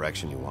in the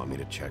direction you want me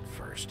to check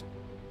first.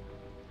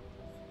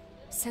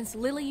 Since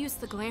Lily used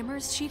the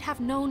glamours, she'd have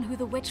known who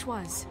the witch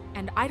was.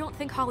 And I don't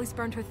think Holly's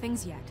burned her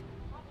things yet.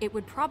 It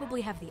would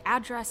probably have the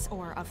address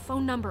or a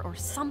phone number or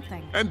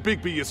something. And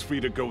Bigby is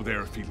free to go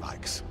there if he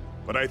likes.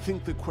 But I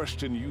think the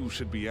question you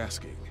should be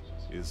asking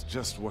is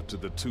just what do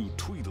the two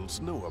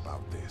Tweedles know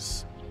about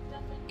this?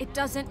 It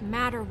doesn't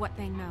matter what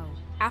they know.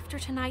 After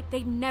tonight,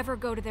 they'd never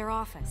go to their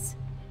office.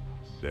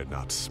 They're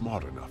not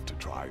smart enough to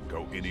try and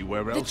go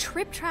anywhere The else.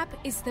 Trip Trap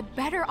is the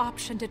better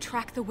option to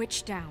track the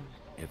witch down.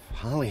 If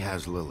Holly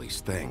has Lily's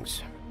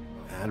things,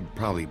 that'd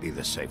probably be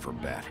the safer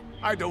bet.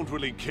 I don't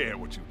really care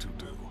what you two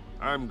do.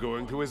 I'm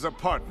going to his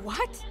apartment.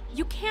 What?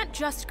 You can't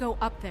just go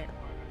up there.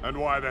 And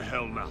why the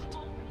hell not?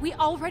 We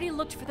already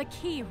looked for the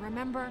key,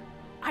 remember?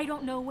 I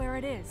don't know where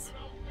it is.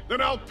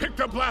 Then I'll pick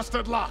the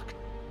blasted lock!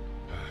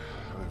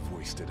 I've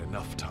wasted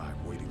enough time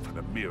waiting for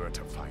the mirror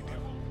to find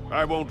him.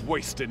 I won't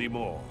waste any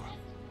more.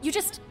 You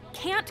just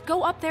can't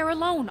go up there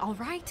alone, all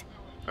right?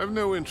 I've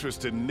no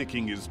interest in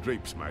nicking his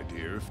drapes, my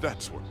dear, if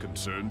that's what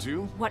concerns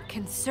you. What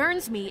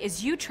concerns me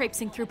is you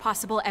traipsing through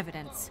possible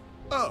evidence.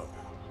 Oh,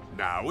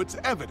 now it's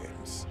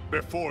evidence.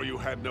 Before you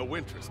had no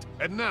interest,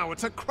 and now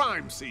it's a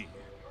crime scene.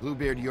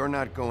 Bluebeard, you're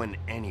not going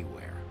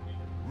anywhere.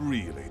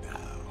 Really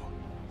now?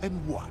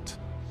 And what?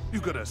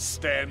 You gonna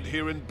stand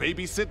here and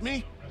babysit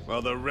me?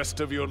 While the rest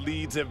of your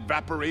leads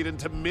evaporate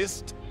into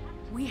mist?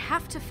 We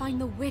have to find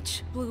the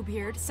witch,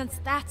 Bluebeard, since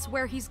that's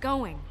where he's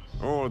going.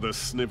 Or the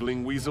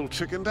sniveling weasel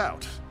chickened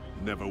out.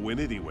 Never went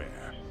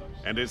anywhere.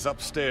 And is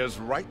upstairs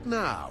right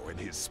now in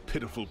his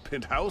pitiful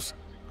penthouse,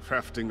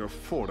 crafting a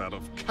fort out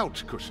of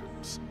couch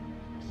cushions.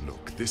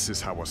 Look, this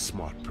is how a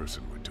smart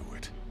person would do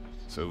it.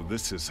 So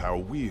this is how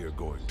we're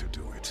going to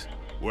do it.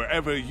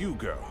 Wherever you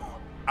go,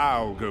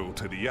 I'll go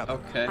to the other.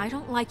 Okay. I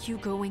don't like you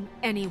going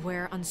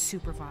anywhere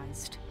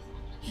unsupervised.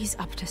 He's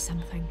up to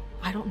something.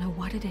 I don't know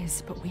what it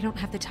is, but we don't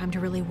have the time to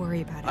really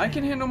worry about it. I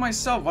can handle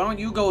myself. Why don't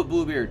you go with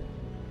Bluebeard?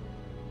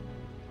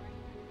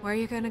 Where are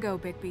you gonna go,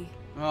 Bigby?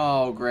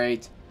 Oh,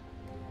 great.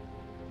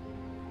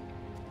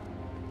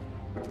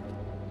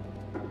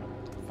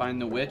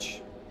 Find the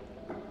witch.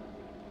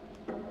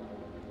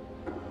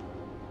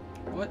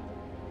 What?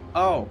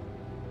 Oh.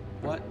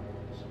 What?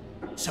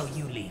 So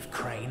you leave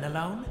Crane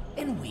alone,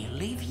 and we'll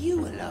leave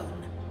you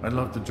alone. I'd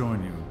love to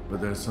join you,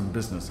 but there's some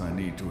business I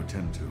need to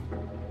attend to.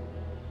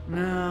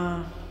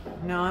 No,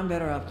 I'm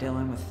better off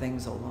dealing with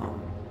things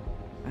alone.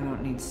 I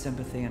don't need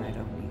sympathy and I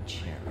don't need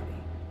charity.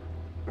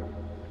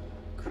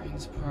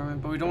 Crane's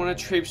apartment, but we don't want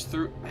to traipse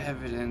through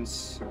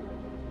evidence.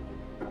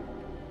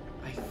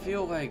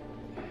 feel like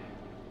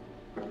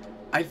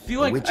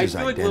Witch's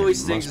Lily identity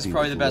Stinks must is be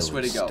probably with the best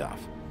way to Lily's go. Stuff.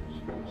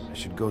 I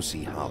should go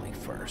see Holly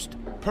first.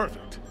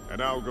 Perfect.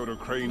 And I'll go to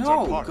Crane's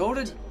No, apartment. go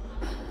to.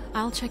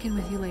 I'll check in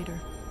with you later.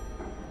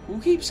 Who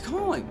keeps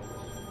calling?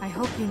 I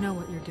hope you know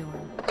what you're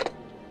doing.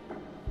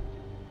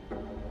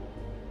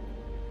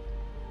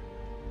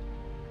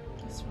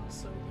 It smells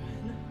so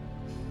good.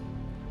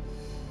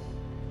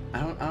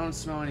 I don't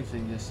smell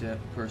anything just yet,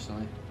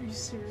 personally. Are you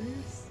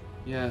serious?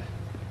 Yeah.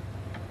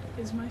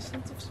 Is my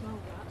sense of smell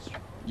that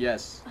strong?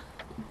 Yes.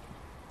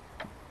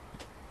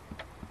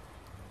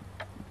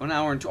 1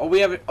 hour and we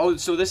have it. Oh,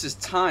 so this is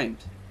timed.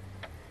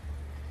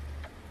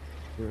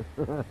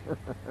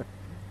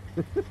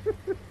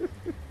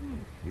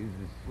 He's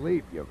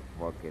asleep, you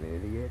fucking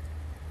idiot.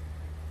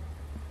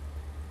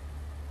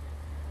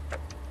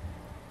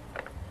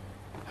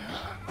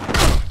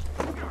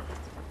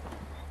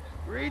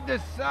 Read the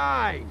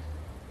sign!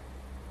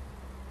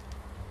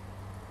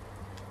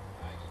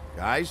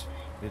 Guys,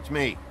 it's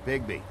me,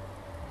 Bigby.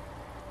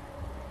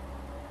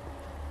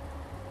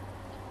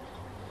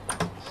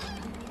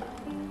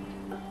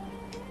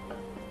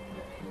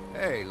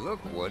 Hey, look,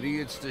 Woody,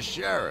 it's the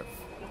sheriff.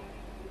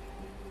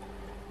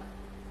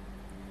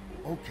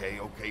 Okay,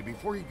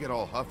 before you get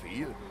all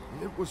huffy,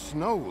 it was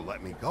Snow who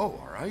let me go,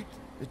 all right?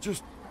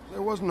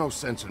 There was no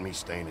sense in me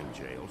staying in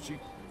jail.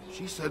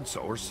 She said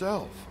so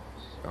herself.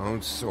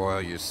 Don't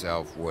soil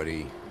yourself,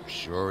 Woody. I'm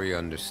sure he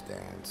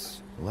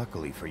understands.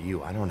 Luckily for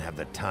you, I don't have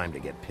the time to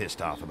get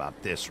pissed off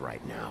about this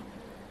right now.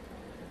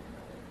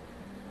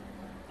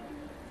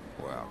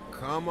 Well,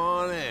 come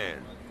on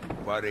in,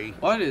 buddy.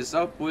 What is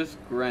up with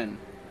Gren?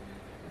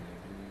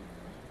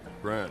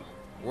 Gren?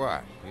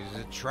 What?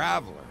 He's a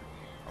traveler.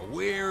 A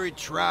weary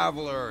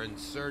traveler in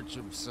search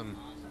of some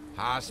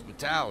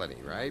hospitality,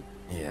 right?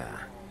 Yeah,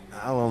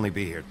 I'll only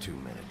be here 2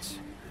 minutes.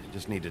 I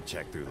just need to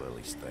check through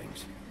Lily's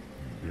things.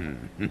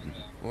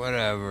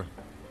 Whatever.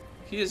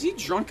 Is he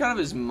drunk out of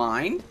his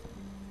mind?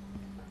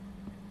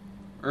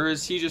 Or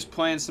is he just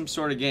playing some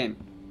sort of game?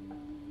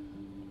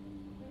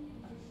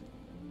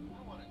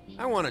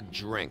 I want a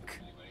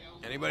drink.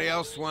 Anybody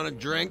else want a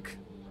drink?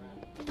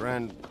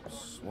 Friend,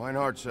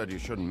 Swinehart said you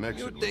shouldn't mix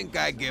You it. think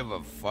I give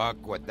a fuck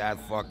what that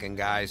fucking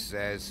guy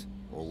says?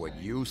 Or what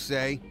you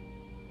say?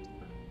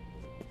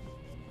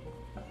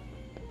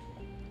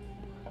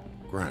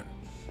 Gren,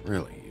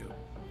 really, you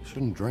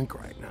shouldn't drink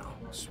right now.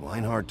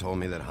 Swinehart told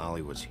me that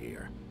Holly was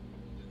here.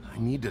 I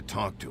need to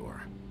talk to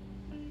her.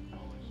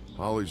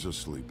 Holly's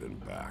asleep in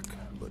back,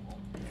 but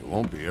you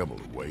won't be able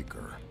to wake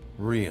her.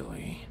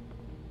 Really?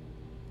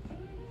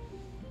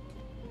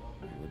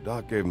 The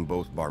doc gave them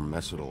both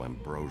Barmecidal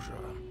ambrosia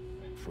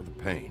for the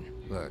pain.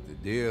 Look, the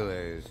deal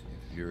is,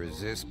 if you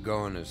resist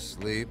going to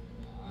sleep,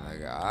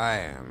 like I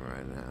am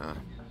right now,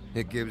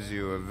 it gives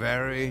you a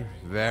very,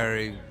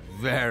 very,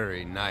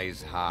 very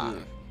nice high.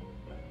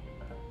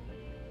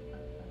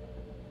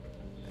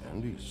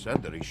 And he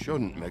said that he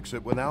shouldn't mix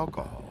it with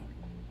alcohol.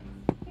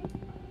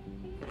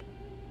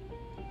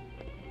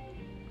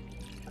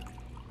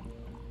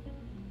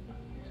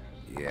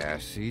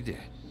 Yes, he did.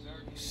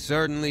 He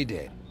certainly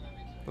did.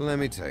 But let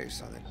me tell you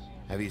something.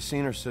 Have you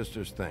seen her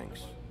sister's things?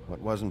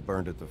 What wasn't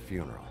burned at the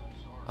funeral?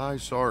 I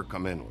saw her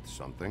come in with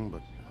something,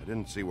 but I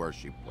didn't see where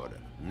she put it.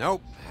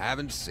 Nope,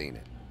 haven't seen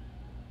it.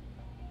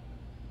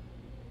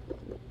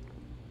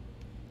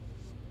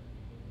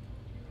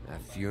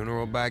 That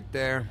funeral back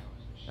there,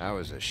 that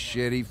was a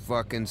shitty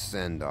fucking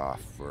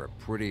send-off for a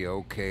pretty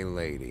okay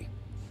lady.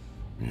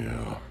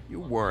 Yeah. You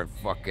weren't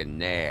fucking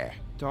there.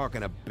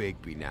 Talking to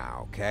Bigby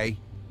now, okay?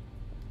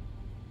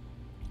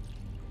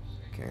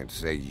 Can't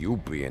say you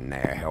being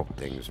there helped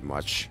things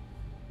much.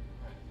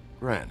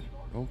 Gren,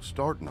 don't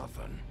start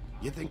nothing.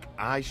 You think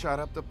I shot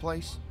up the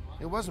place?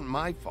 It wasn't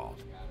my fault.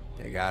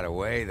 They got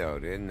away though,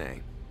 didn't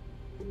they?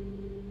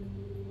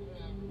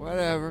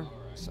 Whatever.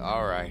 It's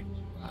alright.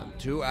 I'm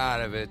too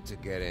out of it to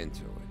get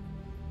into it.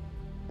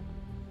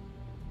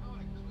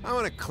 I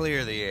want to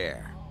clear the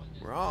air.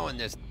 We're all in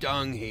this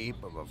dung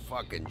heap of a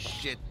fucking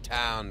shit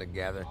town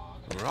together.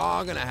 And we're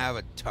all gonna have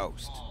a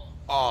toast.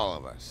 All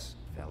of us.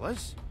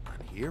 Fellas,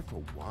 I'm here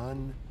for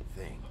one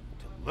thing.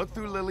 To look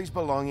through Lily's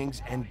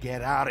belongings and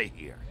get out of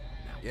here.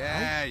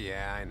 Yeah,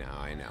 I know.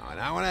 And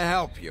I want to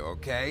help you,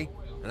 okay?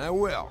 And I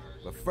will.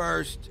 But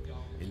first,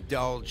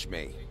 indulge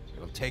me.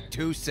 It'll take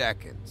 2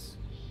 seconds.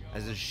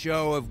 As a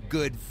show of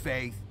good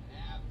faith.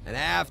 And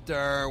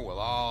after, we'll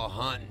all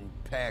hunt and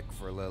peck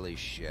for Lily's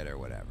shit or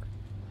whatever.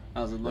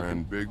 How's it looking?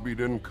 And Bigby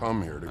didn't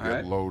come here to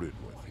get loaded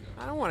with you.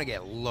 I don't want to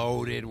get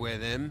loaded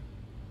with him.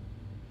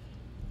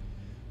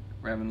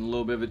 We're having a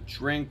little bit of a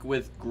drink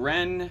with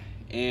Gren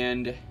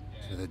and...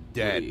 To the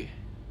dead. Woody.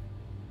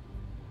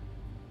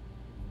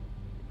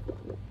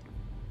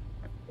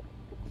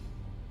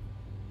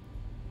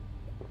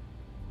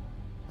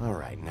 All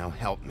right, now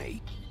help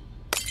me.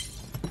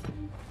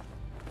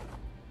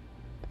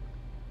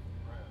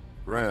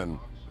 Gren,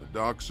 the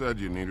doc said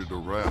you needed a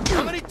rest.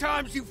 How many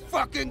times you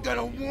fucking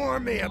gonna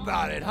warn me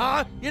about it,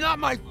 huh? You're not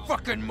my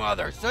fucking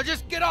mother, so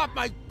just get off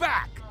my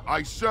back!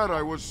 I said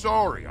I was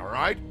sorry, all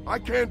right? I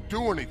can't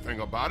do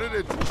anything about it.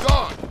 It's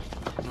done.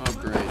 Oh,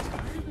 great.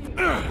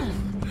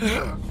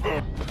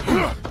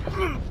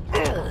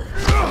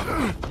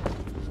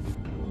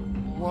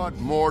 What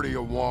more do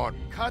you want?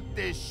 Cut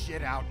this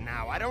shit out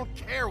now. I don't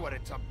care what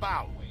it's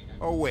about.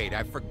 Oh wait,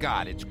 I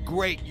forgot. It's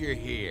great you're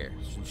here,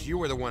 since you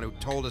were the one who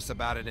told us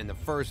about it in the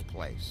first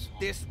place.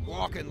 This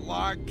walking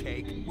lard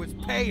cake was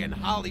paying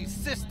Holly's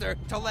sister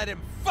to let him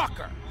fuck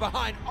her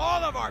behind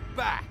all of our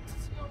backs.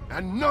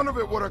 And none of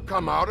it would have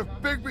come out if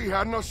Bigby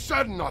hadn't have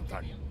said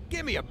nothing.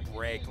 Give me a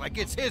break, like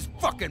it's his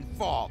fucking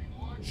fault.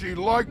 She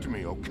liked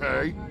me,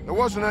 okay? There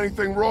wasn't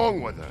anything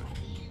wrong with it.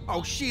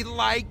 Oh, she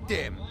liked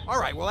him. All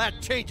right, well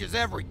that changes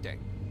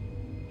everything.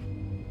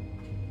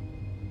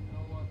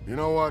 You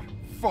know what?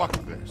 Fuck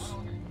this.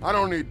 I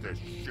don't need this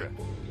shit.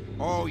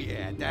 Oh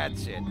yeah,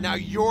 that's it. Now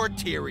you're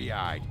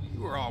teary-eyed.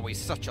 You were always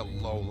such a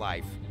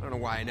lowlife. I don't know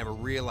why I never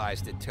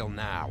realized it till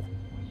now.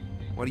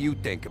 What do you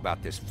think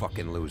about this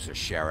fucking loser,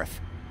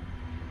 Sheriff?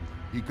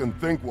 He can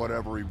think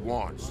whatever he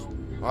wants.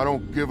 I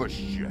don't give a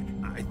shit.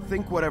 I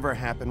think whatever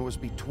happened was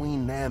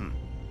between them,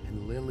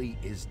 and Lily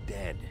is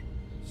dead.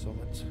 So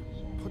let's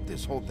put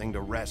this whole thing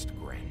to rest,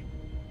 Gren.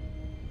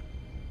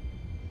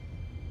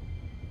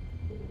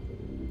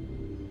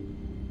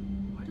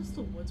 Why does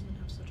the woodsman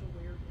have such a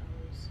weird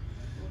nose?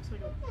 It looks like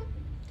a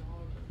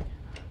dog or a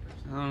cat or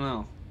something. I don't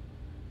know.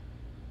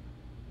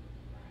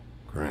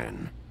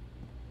 Gren.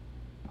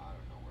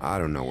 I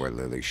don't know where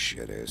Lily's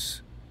shit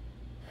is.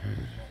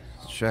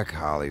 Check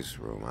Holly's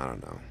room, I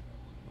don't know.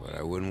 But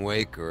I wouldn't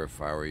wake her if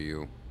I were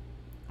you.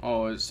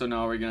 Oh, so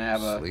now we're gonna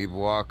have a...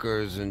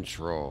 Sleepwalkers and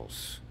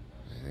trolls.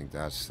 I think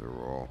that's the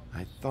role.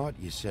 I thought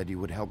you said you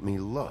would help me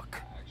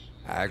look.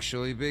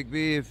 Actually,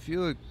 Bigby, if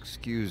you'll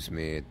excuse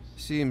me, it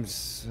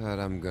seems that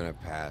I'm gonna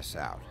pass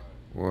out.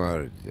 What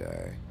a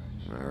day.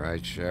 Am I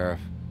right,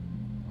 Sheriff?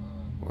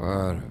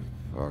 What a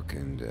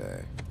fucking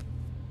day.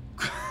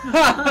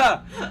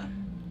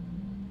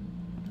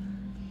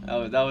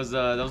 that was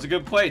a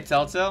good play,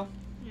 Telltale.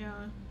 Yeah.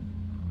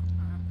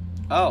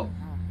 Oh.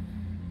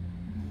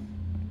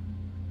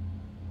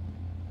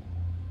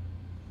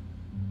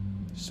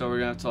 So we're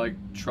gonna have to like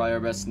try our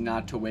best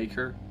not to wake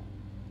her.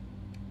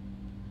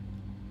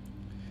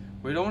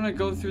 We don't want to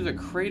go through the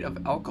crate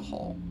of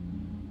alcohol.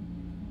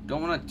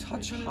 Don't want to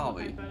touch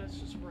Holly. I bet it's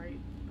just right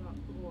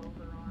below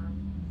her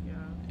arm.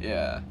 Yeah.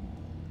 Yeah.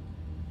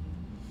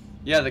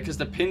 Yeah, because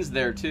the pin's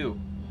there too.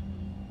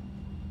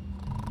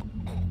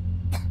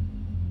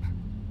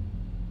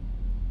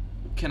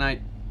 Can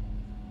I...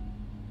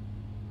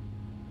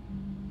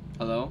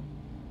 Hello?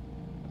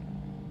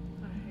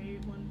 I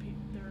hate when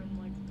they're in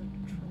like the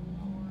control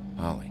form.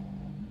 Holly.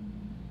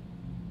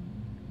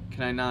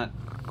 Can I not...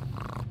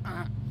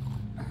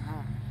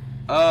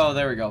 Oh,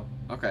 there we go.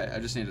 Okay, I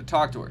just need to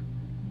talk to her.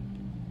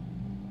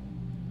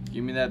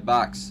 Give me that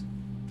box.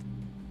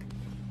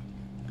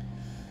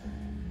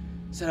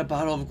 Is that a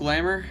bottle of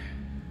glamour?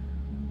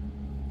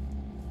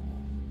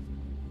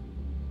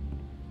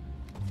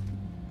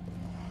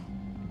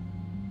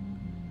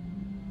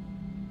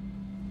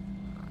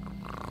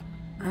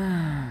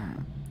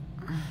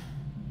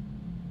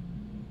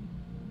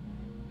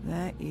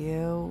 That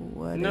you,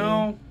 Woody?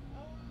 No.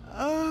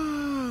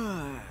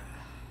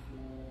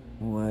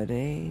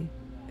 Woody,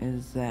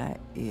 is that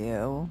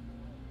you?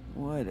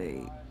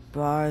 Woody,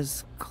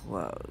 bar's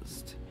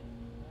closed.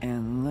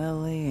 And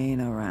Lily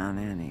ain't around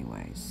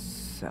anyway,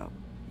 so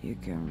you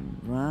can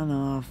run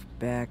off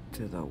back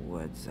to the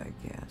woods, I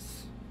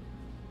guess.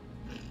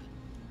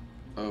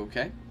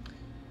 Okay.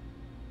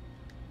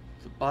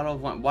 The bottle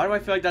of wine. Why do I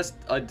feel like that's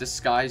a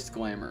disguised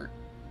glamour?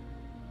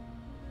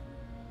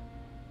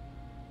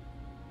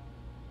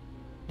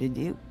 Did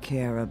you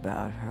care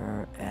about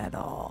her at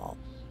all?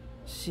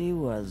 She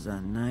was a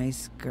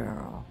nice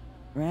girl.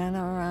 Ran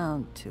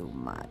around too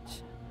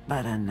much,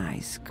 but a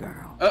nice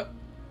girl.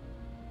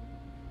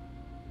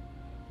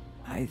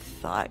 I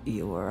thought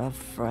you were a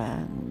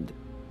friend.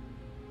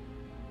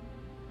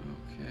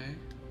 Okay.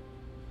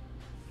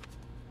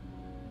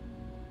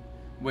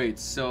 Wait,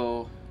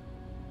 so...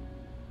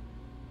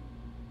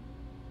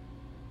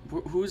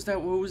 Who's that?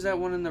 Who was that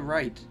one on the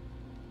right?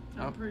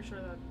 I'm pretty sure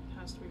that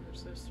has to be her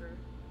sister.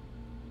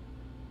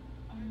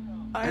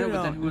 I know,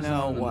 but then who was the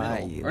one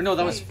in the middle? Or no,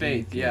 that was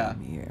Faith, yeah.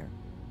 Here.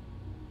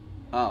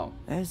 Oh.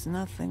 There's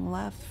nothing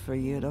left for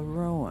you to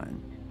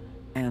ruin.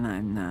 And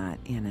I'm not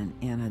in an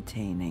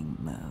entertaining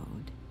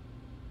mood.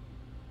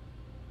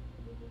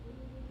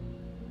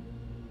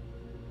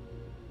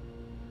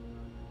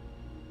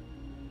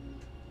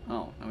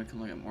 Oh, now we can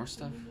look at more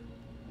stuff?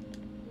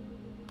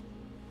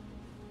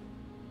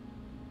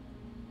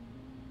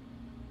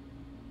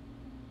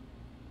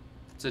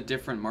 It's a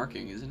different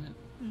marking, isn't it?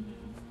 Mm-hmm.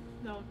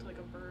 That looked like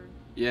a bird.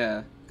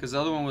 Yeah, because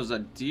the other one was a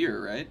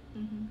deer, right?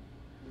 Mm-hmm.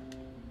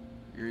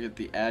 You're gonna get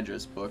the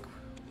address book.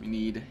 We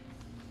need...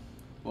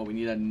 Well, we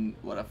need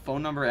a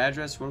phone number,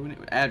 address? What do we need?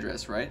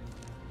 Address, right?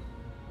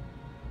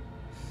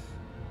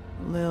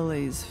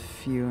 Lily's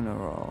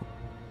funeral.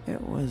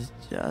 It was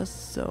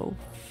just so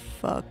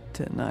fucked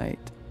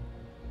tonight.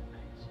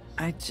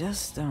 I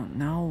just don't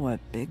know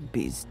what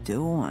Bigby's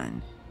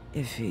doing.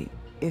 If he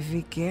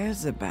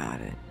cares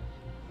about it.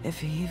 If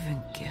he even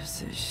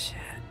gives a shit.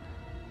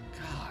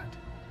 God.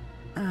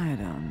 I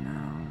don't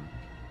know.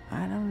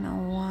 I don't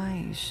know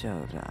why he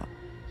showed up.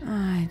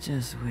 I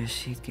just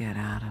wish he'd get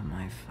out of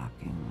my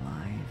fucking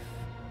life.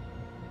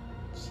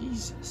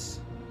 Jesus.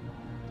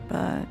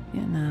 But,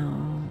 you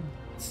know,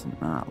 it's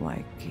not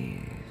like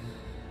he's...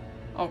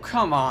 Oh,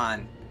 come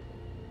on.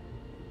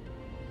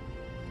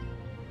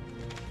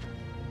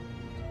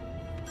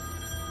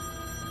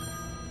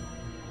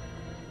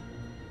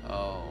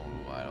 Oh,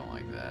 I don't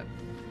like that.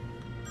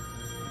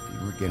 If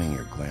you were getting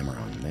your glamour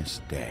on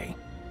this day,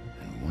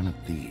 then one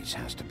of these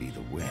has to be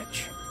the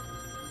witch.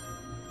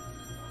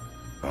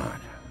 But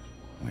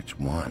which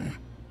one?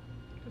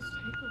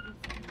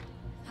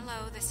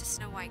 Hello, this is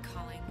Snow White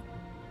calling.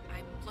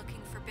 I'm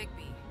looking for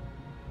Bigby.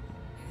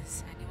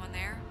 Is anyone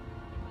there?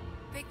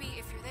 Bigby,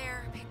 if you're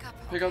there, pick up.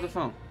 Pick up the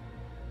phone.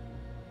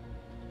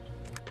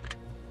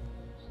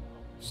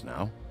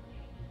 Snow?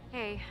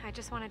 Hey, I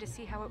just wanted to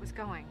see how it was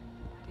going.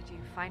 Did you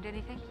find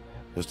anything?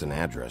 Just an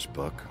address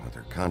book with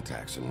her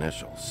contact's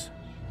initials.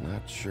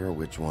 Not sure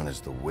which one is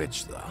the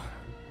witch, though.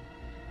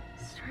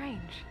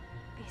 Strange.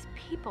 These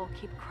people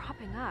keep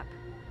cropping up.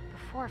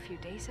 Before, a few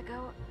days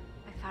ago,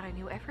 I thought I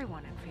knew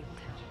everyone in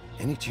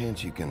Fabletown. Any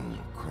chance you can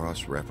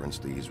cross-reference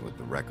these with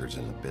the records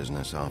in the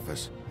business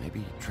office?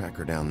 Maybe track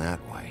her down that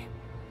way.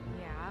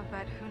 Yeah,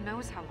 but who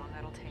knows how long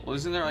that'll take. Well,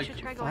 isn't there, like, You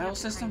should try a going file up to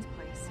system?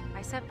 Crane's place.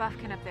 I sent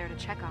Buffkin up there to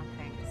check on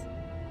things.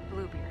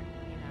 Bluebeard,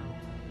 you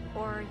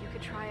know. Or you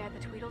could try at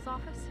the Tweedle's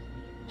office.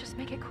 Just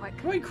make it quick.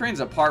 Probably Crane's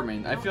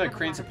apartment. I feel like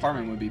Crane's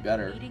apartment would be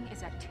better. Meeting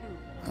is at 2.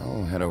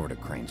 I'll head over to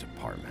Crane's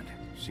apartment,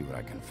 see what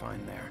I can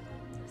find there.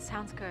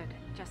 Sounds good.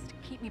 Just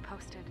keep me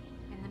posted.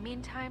 In the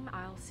meantime,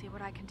 I'll see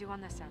what I can do on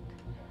this end.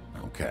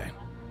 Okay.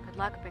 Good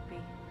luck,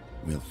 Bigby.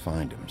 We'll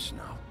find him,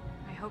 Snow.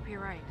 I hope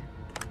you're right.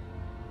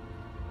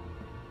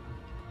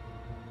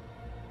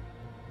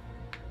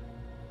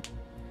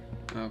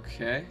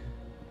 Okay.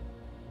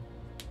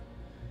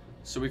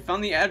 So we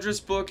found the address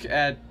book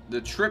at the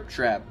Trip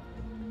Trap.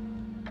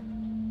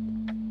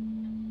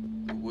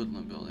 The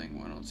Woodland Building,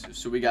 102.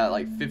 So we got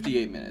like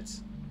 58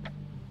 minutes.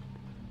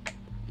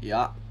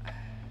 Yeah.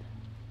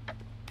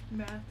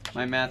 Math.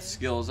 My math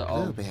skills are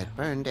all... Bluebeard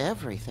burned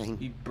everything.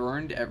 He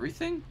burned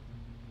everything?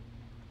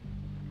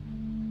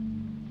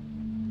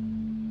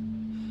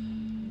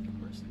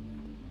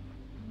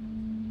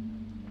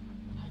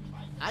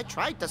 I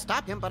tried to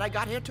stop him, but I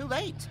got here too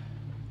late.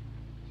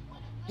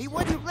 He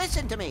wouldn't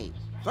listen to me,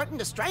 threatened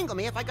to strangle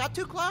me if I got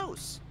too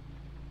close.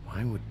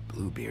 Why would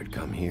Bluebeard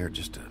come here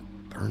just to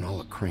burn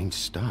all of Crane's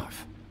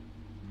stuff?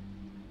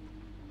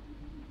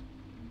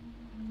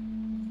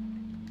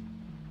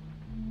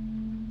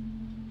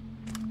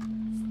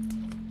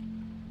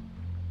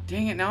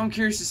 Dang it, now I'm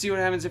curious to see what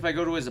happens if I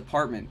go to his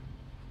apartment.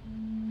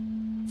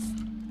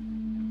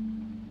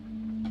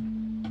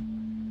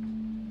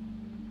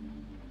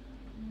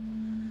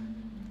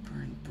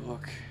 Burned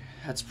book.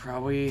 That's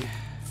probably...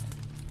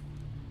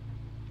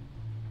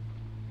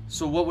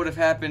 So what would have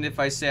happened if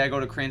I say I go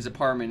to Crane's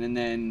apartment and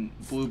then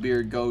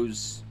Bluebeard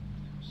goes...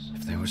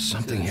 If there was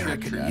something here I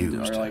could have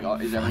used, or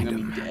like, is everyone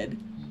gonna be dead?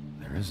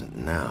 There isn't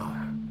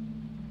now.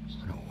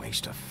 What a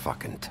waste of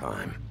fucking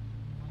time.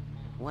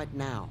 What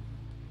now?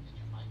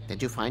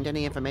 Did you find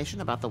any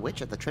information about the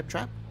witch at the Trip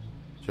Trap?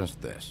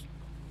 Just this.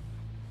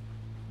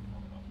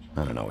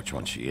 I don't know which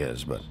one she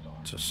is, but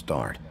it's a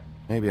start.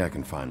 Maybe I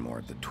can find more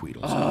at the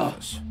Tweedle's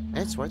office.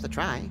 It's worth a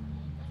try.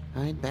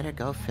 I'd better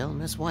go fill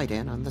Miss White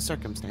in on the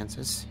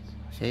circumstances.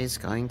 She's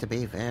going to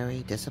be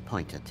very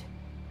disappointed.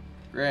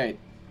 Great.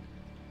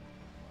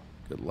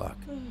 Good luck.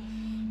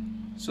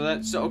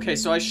 So okay,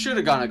 so I should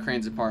have gone to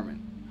Crane's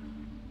apartment.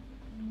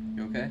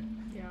 You okay?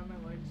 Yeah,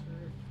 my legs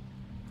hurt.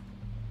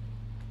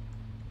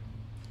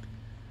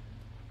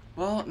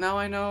 Well, now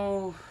I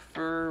know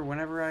for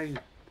whenever I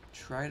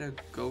try to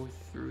go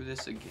through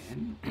this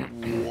again.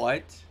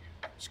 What?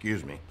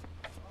 Excuse me.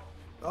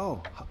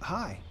 Oh,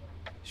 hi.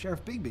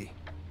 Sheriff Bigby.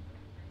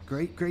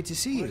 Great to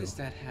see you. What is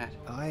that hat?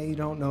 I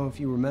don't know if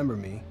you remember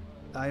me.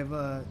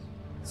 I've,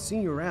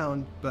 seen you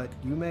around, but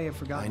you may have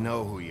forgotten. I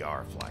know who you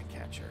are,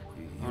 Flycatcher.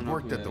 Oh, You've no,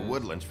 worked at the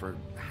Woodlands for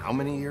how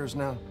many years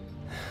now?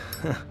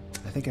 I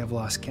think I've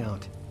lost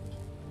count.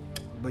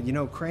 But you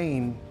know,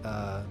 Crane,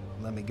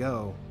 let me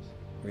go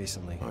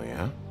recently. Oh,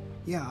 yeah?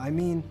 Yeah, I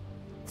mean,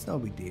 it's no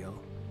big deal.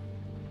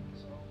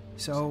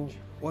 So,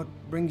 what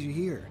brings you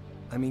here?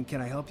 I mean,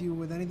 can I help you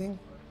with anything?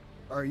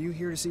 Are you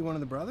here to see one of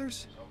the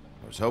brothers?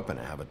 I was hoping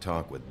to have a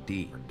talk with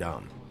Dee or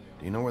Dum.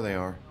 Do you know where they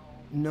are?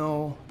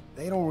 No,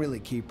 they don't really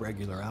keep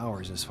regular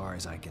hours as far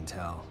as I can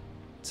tell.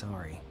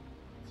 Sorry.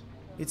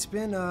 It's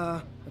been,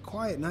 a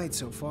quiet night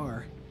so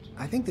far.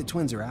 I think the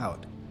twins are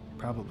out,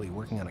 probably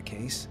working on a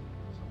case.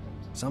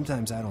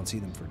 Sometimes I don't see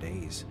them for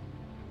days.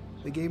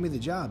 They gave me the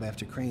job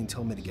after Crane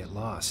told me to get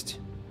lost.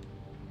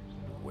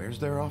 Where's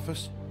their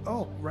office?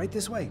 Oh, right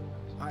this way.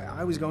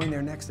 I was going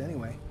there next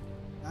anyway.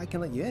 I can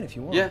let you in if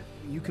you want. Yeah.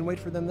 You can wait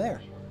for them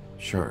there.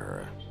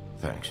 Sure,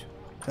 thanks.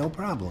 No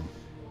problem.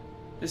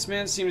 This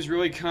man seems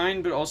really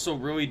kind, but also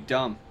really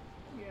dumb.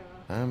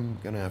 I'm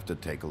gonna have to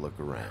take a look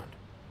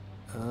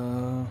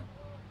around.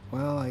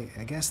 Well,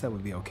 I guess that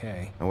would be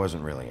okay. I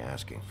wasn't really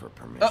asking for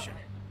permission.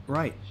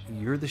 Right,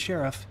 you're the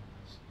sheriff.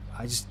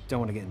 I just don't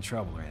want to get in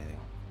trouble or anything.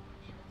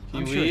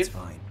 Can I'm you sure it's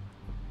leave? fine.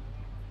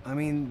 I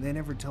mean, they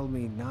never told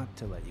me not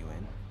to let you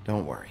in.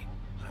 Don't worry.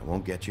 I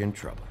won't get you in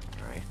trouble,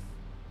 alright?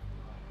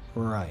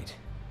 Right.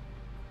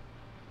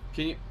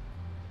 Can you...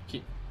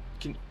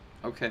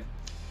 Okay.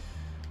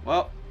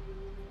 Well...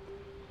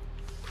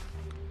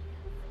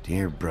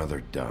 Dear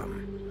Brother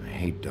Dumb, I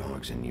hate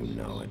dogs and you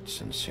know it.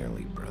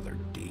 Sincerely, Brother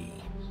D.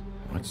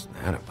 What's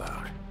that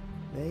about?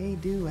 They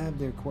do have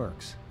their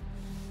quirks.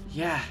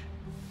 Yeah.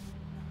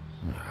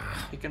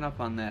 Picking up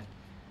on that.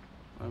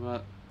 What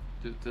about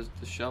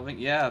the shelving?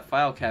 Yeah,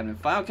 file cabinet.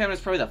 File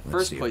cabinet's probably the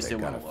first place they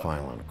want to look.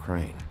 File on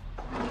Crane.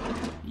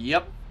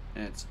 Yep.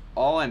 And it's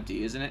all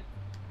empty, isn't it?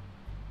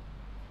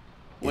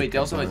 Wait, they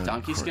also have a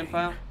donkey skin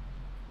file?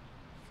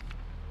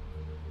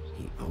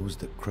 He owes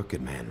the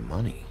Crooked Man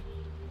money.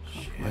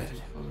 Shit.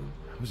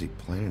 How was he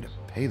planning to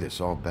pay this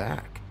all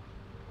back?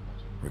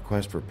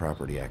 Request for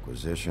property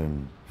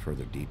acquisition.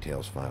 Further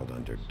details filed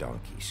under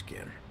donkey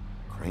skin.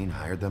 Crane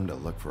hired them to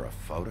look for a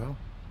photo?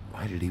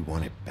 Why did he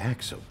want it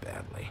back so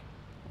badly?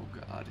 Oh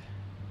God.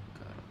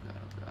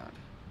 Oh God.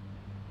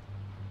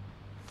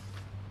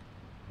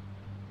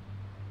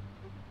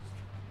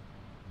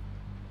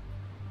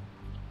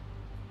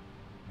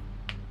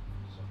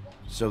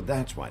 So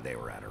that's why they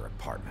were at her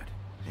apartment.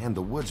 And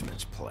the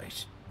woodsman's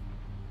place.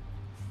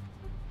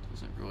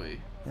 Doesn't really...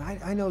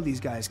 I know these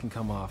guys can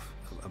come off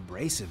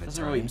abrasive at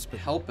Doesn't times, really but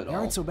help at they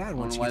all. aren't so bad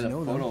once you why get to the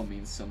know photo them.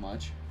 means so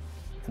much.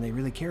 And they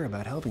really care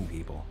about helping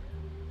people.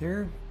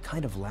 They're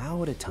kind of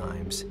loud at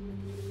times,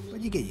 but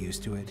you get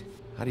used to it.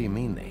 How do you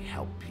mean they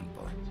help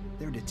people?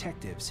 They're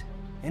detectives.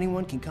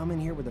 Anyone can come in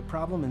here with a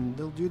problem and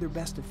they'll do their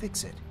best to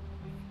fix it.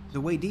 The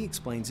way Dee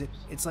explains it,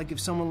 it's like if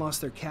someone lost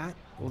their cat,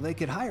 well, they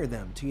could hire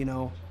them to, you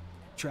know,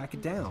 track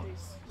it down.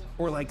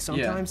 Or like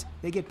sometimes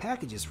they get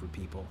packages for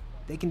people.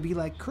 They can be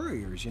like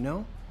couriers, you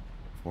know?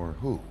 For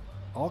who?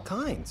 All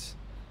kinds.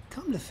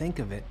 Come to think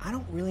of it, I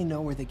don't really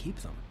know where they keep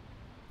them.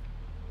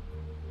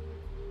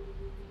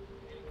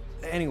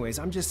 Anyways,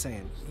 I'm just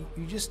saying,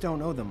 you just don't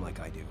know them like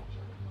I do.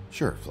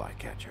 Sure,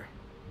 Flycatcher.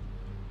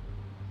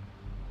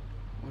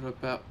 What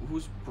about...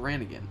 Who's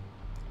Brannigan?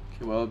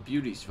 Okay, well,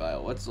 Beauty's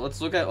file. Let's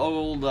look at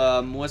old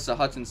Melissa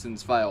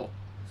Hutchinson's file.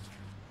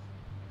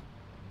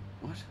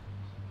 What?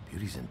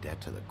 Beauty's in debt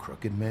to the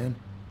Crooked Man?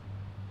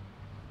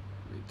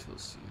 Wait till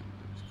see him.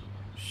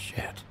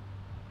 Shit.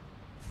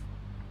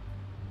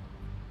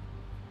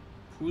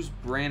 Who's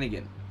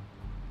Brannigan?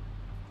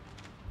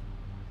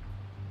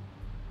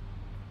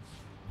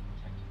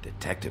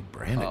 Detective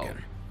Brannigan.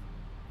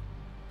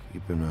 Oh.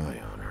 Keep an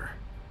eye on her.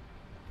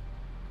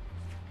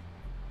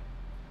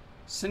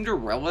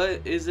 Cinderella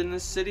is in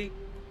this city?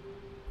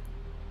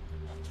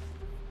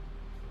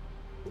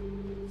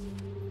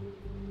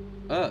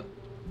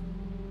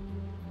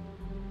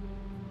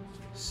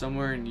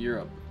 Somewhere in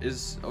Europe.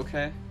 Is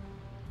okay.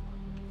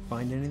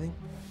 Find anything?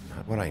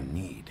 Not what I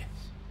need.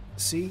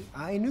 See,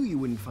 I knew you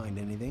wouldn't find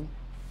anything.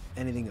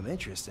 Anything of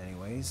interest,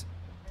 anyways.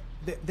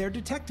 They're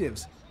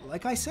detectives,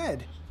 like I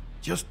said.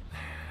 Just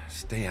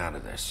stay out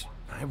of this.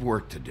 I have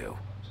work to do.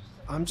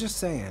 I'm just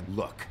saying.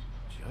 Look,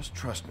 just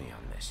trust me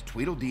on this.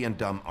 Tweedledee and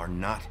Dumb are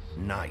not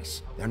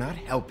nice. They're not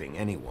helping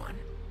anyone.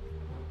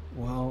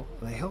 Well,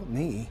 they helped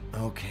me.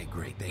 Okay,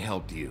 great. They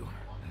helped you.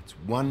 That's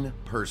one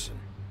person.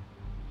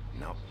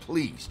 Now,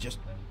 please, just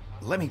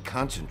let me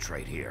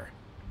concentrate here.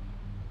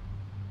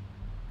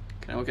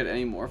 Can I look at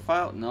any more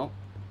file? Nope.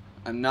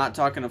 I'm not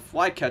talking to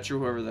Flycatcher,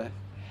 whoever the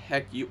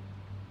heck you...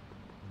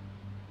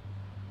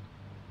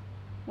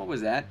 What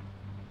was that?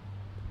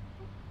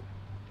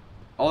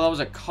 Oh, that was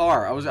a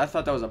car. I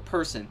thought that was a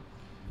person.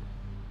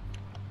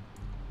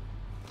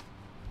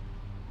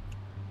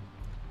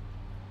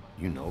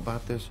 You know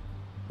about this?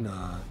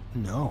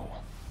 No.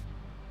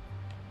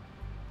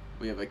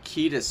 We have a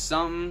key to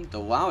something. The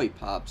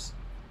lollipops.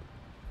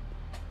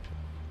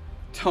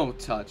 Don't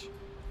touch.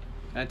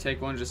 Can I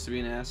take one just to be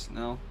an ass?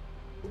 No.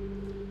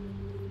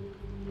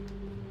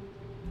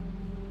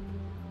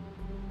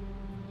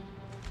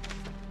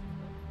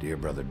 Dear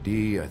Brother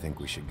D, I think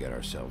we should get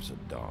ourselves a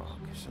dog.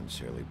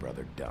 Sincerely,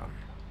 Brother Dumb.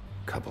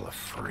 Couple of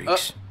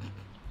freaks.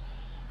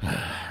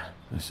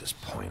 This is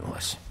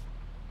pointless.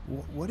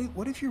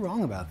 What if you're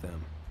wrong about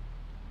them?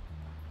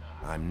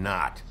 I'm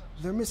not.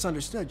 They're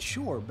misunderstood,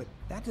 sure, but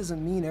that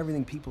doesn't mean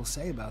everything people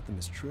say about them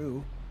is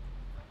true.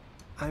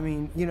 I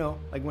mean, you know,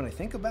 like when I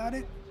think about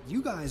it,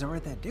 you guys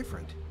aren't that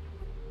different.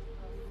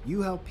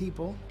 You help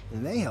people,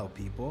 and they help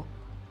people.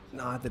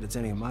 Not that it's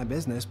any of my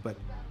business, but...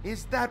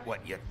 Is that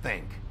what you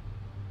think?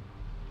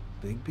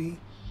 Bigby?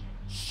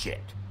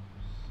 Shit.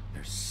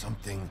 There's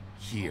something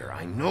here.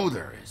 I know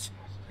there is.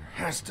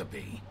 There has to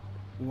be.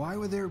 Why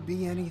would there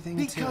be anything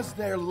Because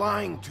they're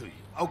lying to you,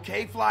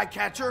 okay,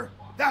 Flycatcher?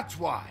 That's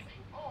why.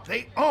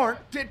 They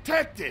aren't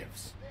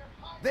detectives.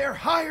 They're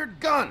hired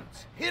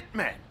guns,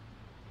 hitmen.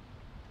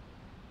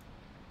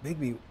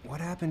 Bigby,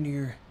 what happened to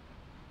your...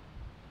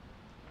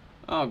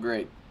 Oh,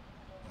 great.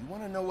 You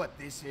want to know what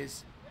this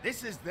is?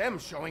 This is them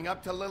showing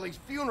up to Lily's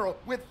funeral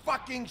with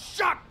fucking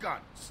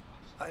shotguns!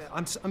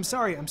 I'm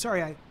sorry,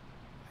 I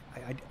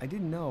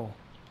didn't know.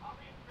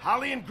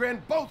 Holly and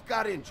Gren both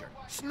got injured.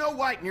 Snow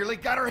White nearly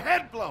got her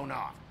head blown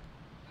off.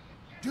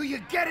 Do you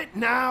get it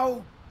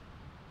now?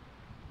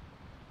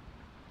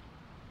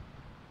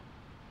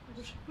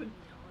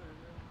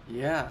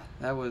 Yeah,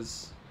 that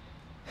was...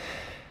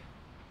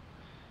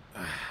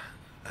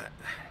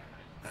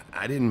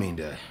 I didn't mean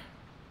to...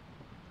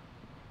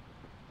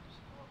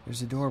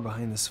 There's a door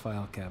behind this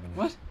file cabinet.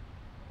 What?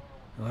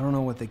 I don't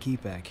know what they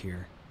keep back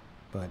here,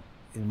 but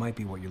it might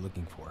be what you're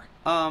looking for.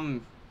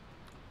 When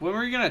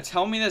were you gonna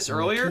tell me this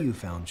earlier? The key you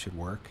found should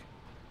work.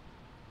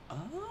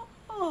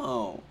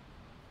 Oh.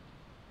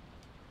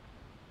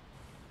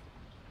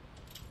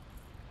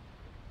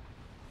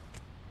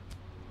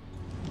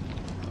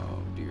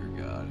 Oh, dear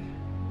God.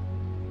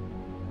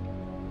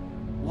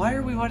 Why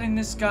are we letting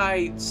this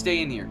guy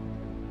stay in here?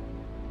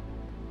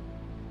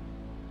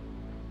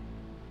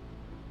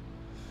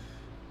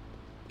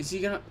 Is he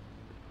gonna...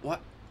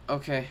 What?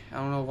 Okay, I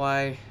don't know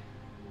why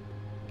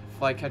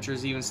Flycatcher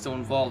is even still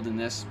involved in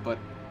this, but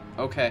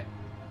okay.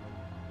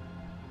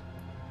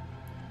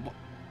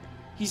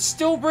 He's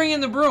still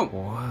bringing the broom.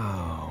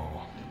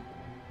 Wow.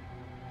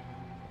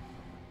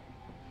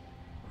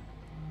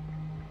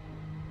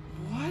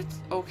 What?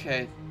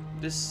 Okay.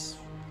 This...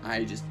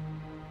 I just...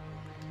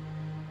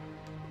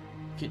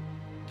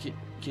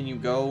 Can you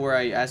go where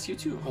I asked you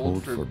to?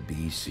 Hold for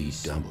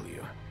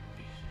BCW.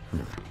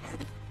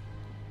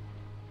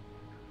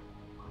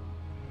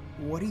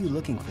 What are you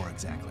looking for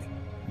exactly?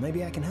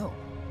 Maybe I can help.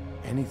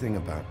 Anything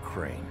about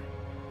Crane,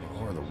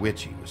 or the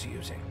witch he was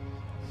using.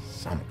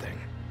 Something.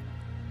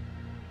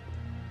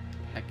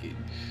 Package.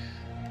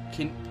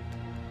 Can...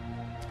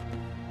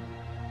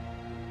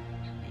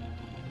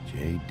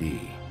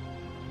 JD.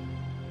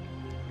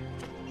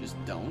 Just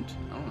don't?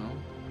 I don't know.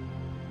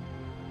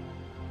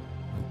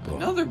 A book.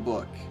 Another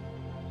book.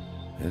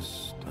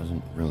 This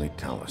doesn't really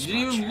tell us You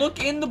didn't much. even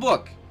look in the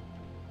book.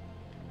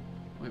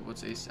 Wait,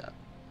 what's ASAP?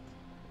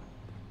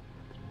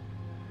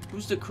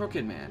 Who's the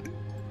crooked man?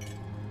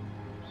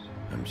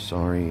 I'm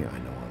sorry, I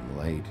know I'm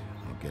late.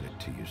 I'll get it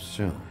to you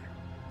soon.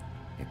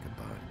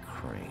 Ichabod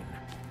Crane.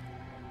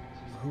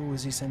 Who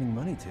was he sending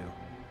money to?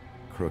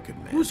 Crooked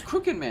Man. Who's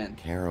Crooked Man?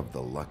 Care of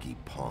the Lucky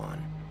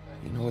Pawn.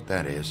 You know what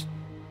that is?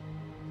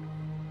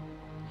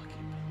 Lucky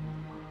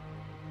Pawn.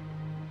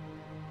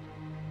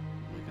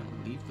 I'm not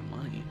gonna leave the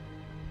money.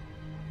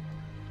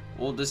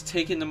 Well, does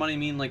taking the money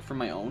mean like for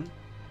my own?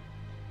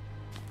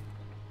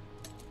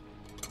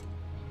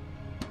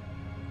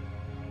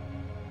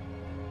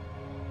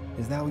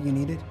 Is that what you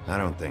needed? I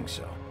don't think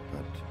so,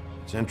 but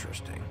it's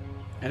interesting.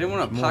 I didn't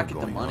want to There's more pocket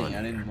the going money. on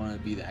I didn't here. want to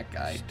be that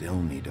guy.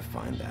 Still need to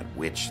find that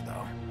witch,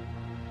 though.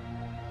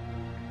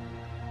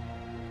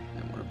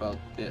 And what about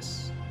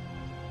this?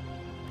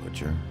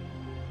 Butcher?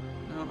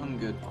 No, I'm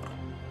good.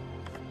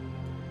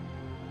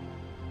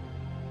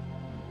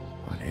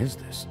 What is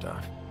this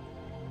stuff?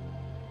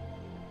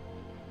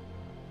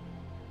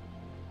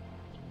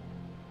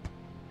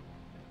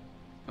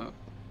 Oh.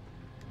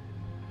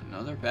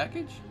 Another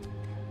package?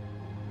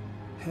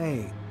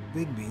 Hey,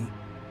 Bigby.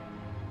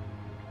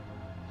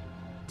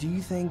 Do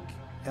you think,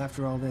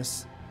 after all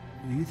this,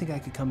 do you think I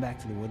could come back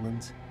to the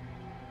Woodlands?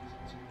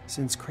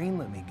 Since Crane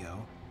let me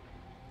go,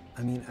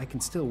 I mean, I can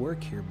still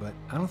work here, but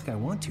I don't think I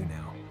want to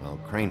now. Well,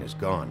 Crane is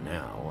gone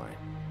now.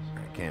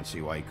 I can't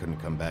see why he couldn't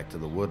come back to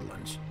the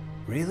Woodlands.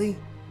 Really?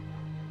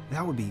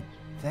 That would be...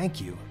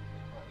 thank you.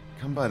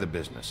 Come by the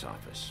business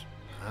office.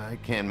 I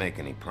can't make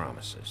any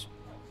promises.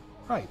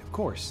 Right, of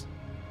course.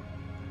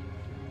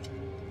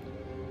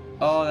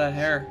 Oh, that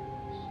hair.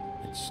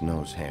 It's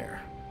Snow's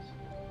hair.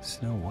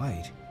 Snow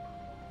White?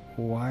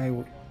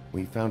 Why...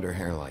 We found her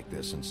hair like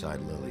this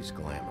inside Lily's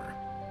glamour.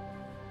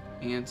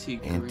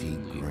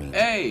 Anti-green.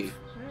 Hey!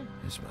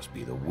 This must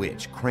be the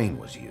witch Crane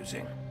was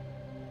using.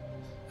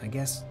 I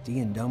guess Dee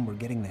and Dumb were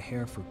getting the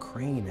hair for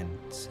Crane and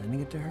sending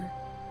it to her?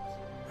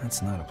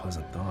 That's not a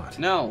pleasant thought.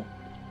 No.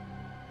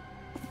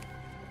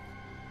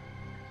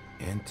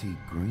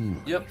 Anti-green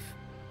leaf. Yep.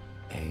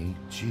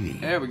 AG.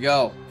 There we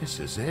go. This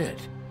is it.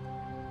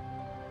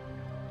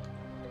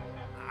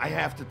 I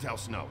have to tell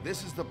Snow.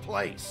 This is the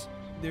place.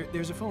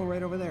 There's a phone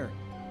right over there.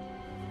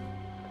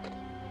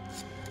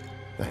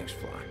 Thanks,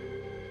 Fly.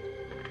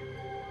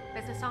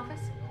 Business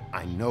office?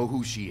 I know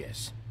who she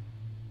is.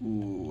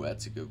 Ooh,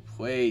 that's a good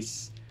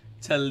place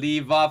to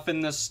leave off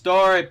in the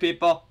story,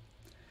 people.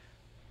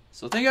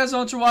 So thank you guys so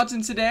much for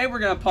watching today. We're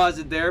gonna pause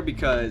it there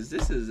because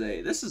this is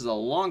a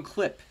long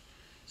clip.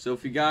 So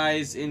if you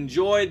guys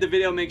enjoyed the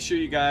video, make sure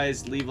you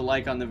guys leave a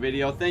like on the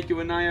video. Thank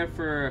you, Anaya,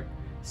 for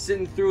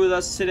sitting through with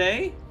us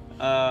today.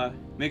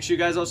 Make sure you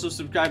guys also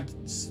subscribe.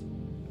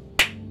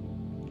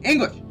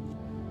 English.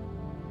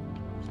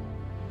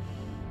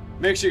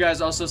 Make sure you guys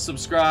also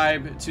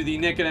subscribe to the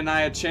Nick and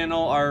Anaya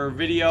channel, our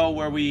video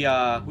where we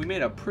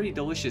made a pretty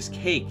delicious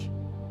cake.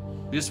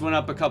 Just went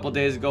up a couple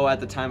days ago at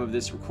the time of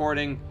this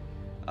recording.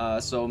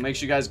 So make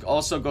sure you guys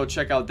also go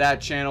check out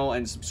that channel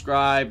and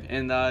subscribe,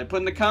 and put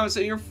in the comments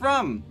that you're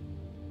from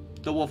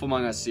the Wolf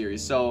Among Us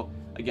series. So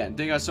again,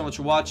 thank you guys so much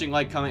for watching.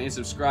 Like, comment, and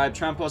subscribe.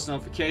 Try and post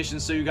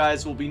notifications so you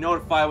guys will be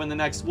notified when the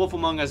next Wolf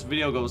Among Us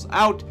video goes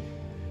out.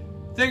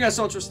 Thank you guys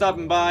so much for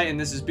stopping by, and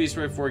this is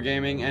Beast484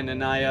 Gaming and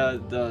Anaya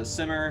the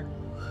Simmer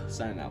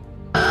signing out.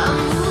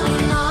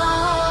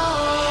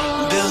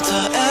 Built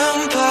an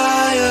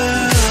empire.